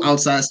 People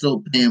outside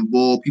still playing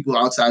ball. People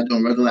outside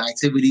doing regular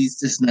activities.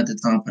 This is not the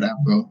time for that,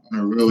 bro. On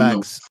a real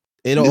note,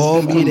 it'll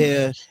all be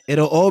there.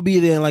 It'll all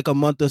be there in like a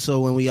month or so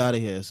when we out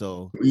of here.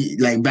 So,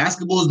 like,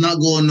 basketball is not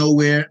going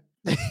nowhere.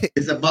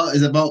 It's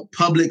about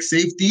public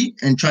safety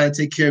and try to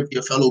take care of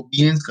your fellow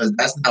beings because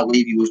that's not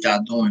wavy what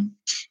y'all doing.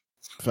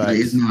 Like,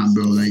 it's not,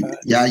 bro. Like,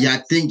 y'all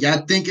think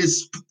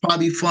it's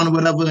probably fun or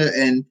whatever,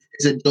 and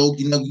it's a joke.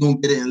 You don't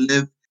get it and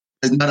live.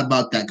 It's not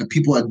about that because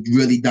people are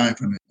really dying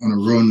from it. On a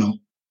real note,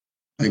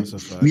 like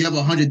we have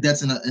 100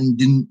 deaths in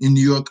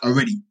New York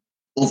already.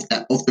 Off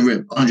the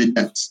rip, 100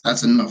 deaths.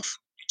 That's enough.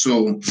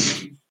 So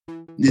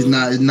it's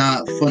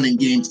not fun and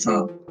games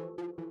time.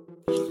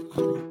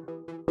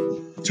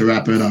 To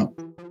wrap it up.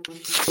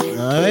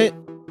 All right.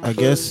 I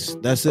guess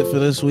that's it for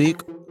this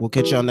week. We'll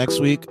catch y'all next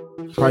week.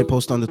 Probably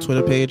post on the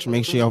Twitter page.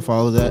 Make sure y'all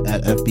follow that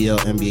at FBL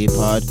NBA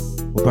Pod.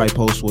 We'll probably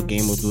post what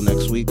game we'll do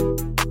next week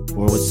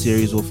or what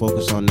series we'll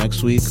focus on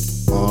next week.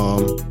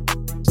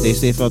 Stay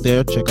safe out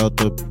there. Check out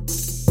the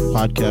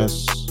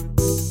podcast.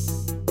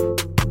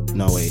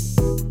 No, wait.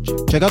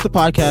 Check out the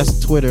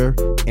podcast Twitter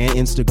and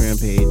Instagram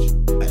page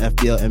at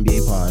FBL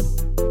NBA Pod.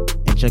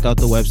 And check out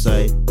the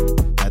website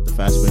at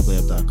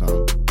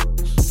thefastbreaklayup.com.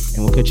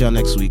 And we'll catch y'all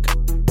next week.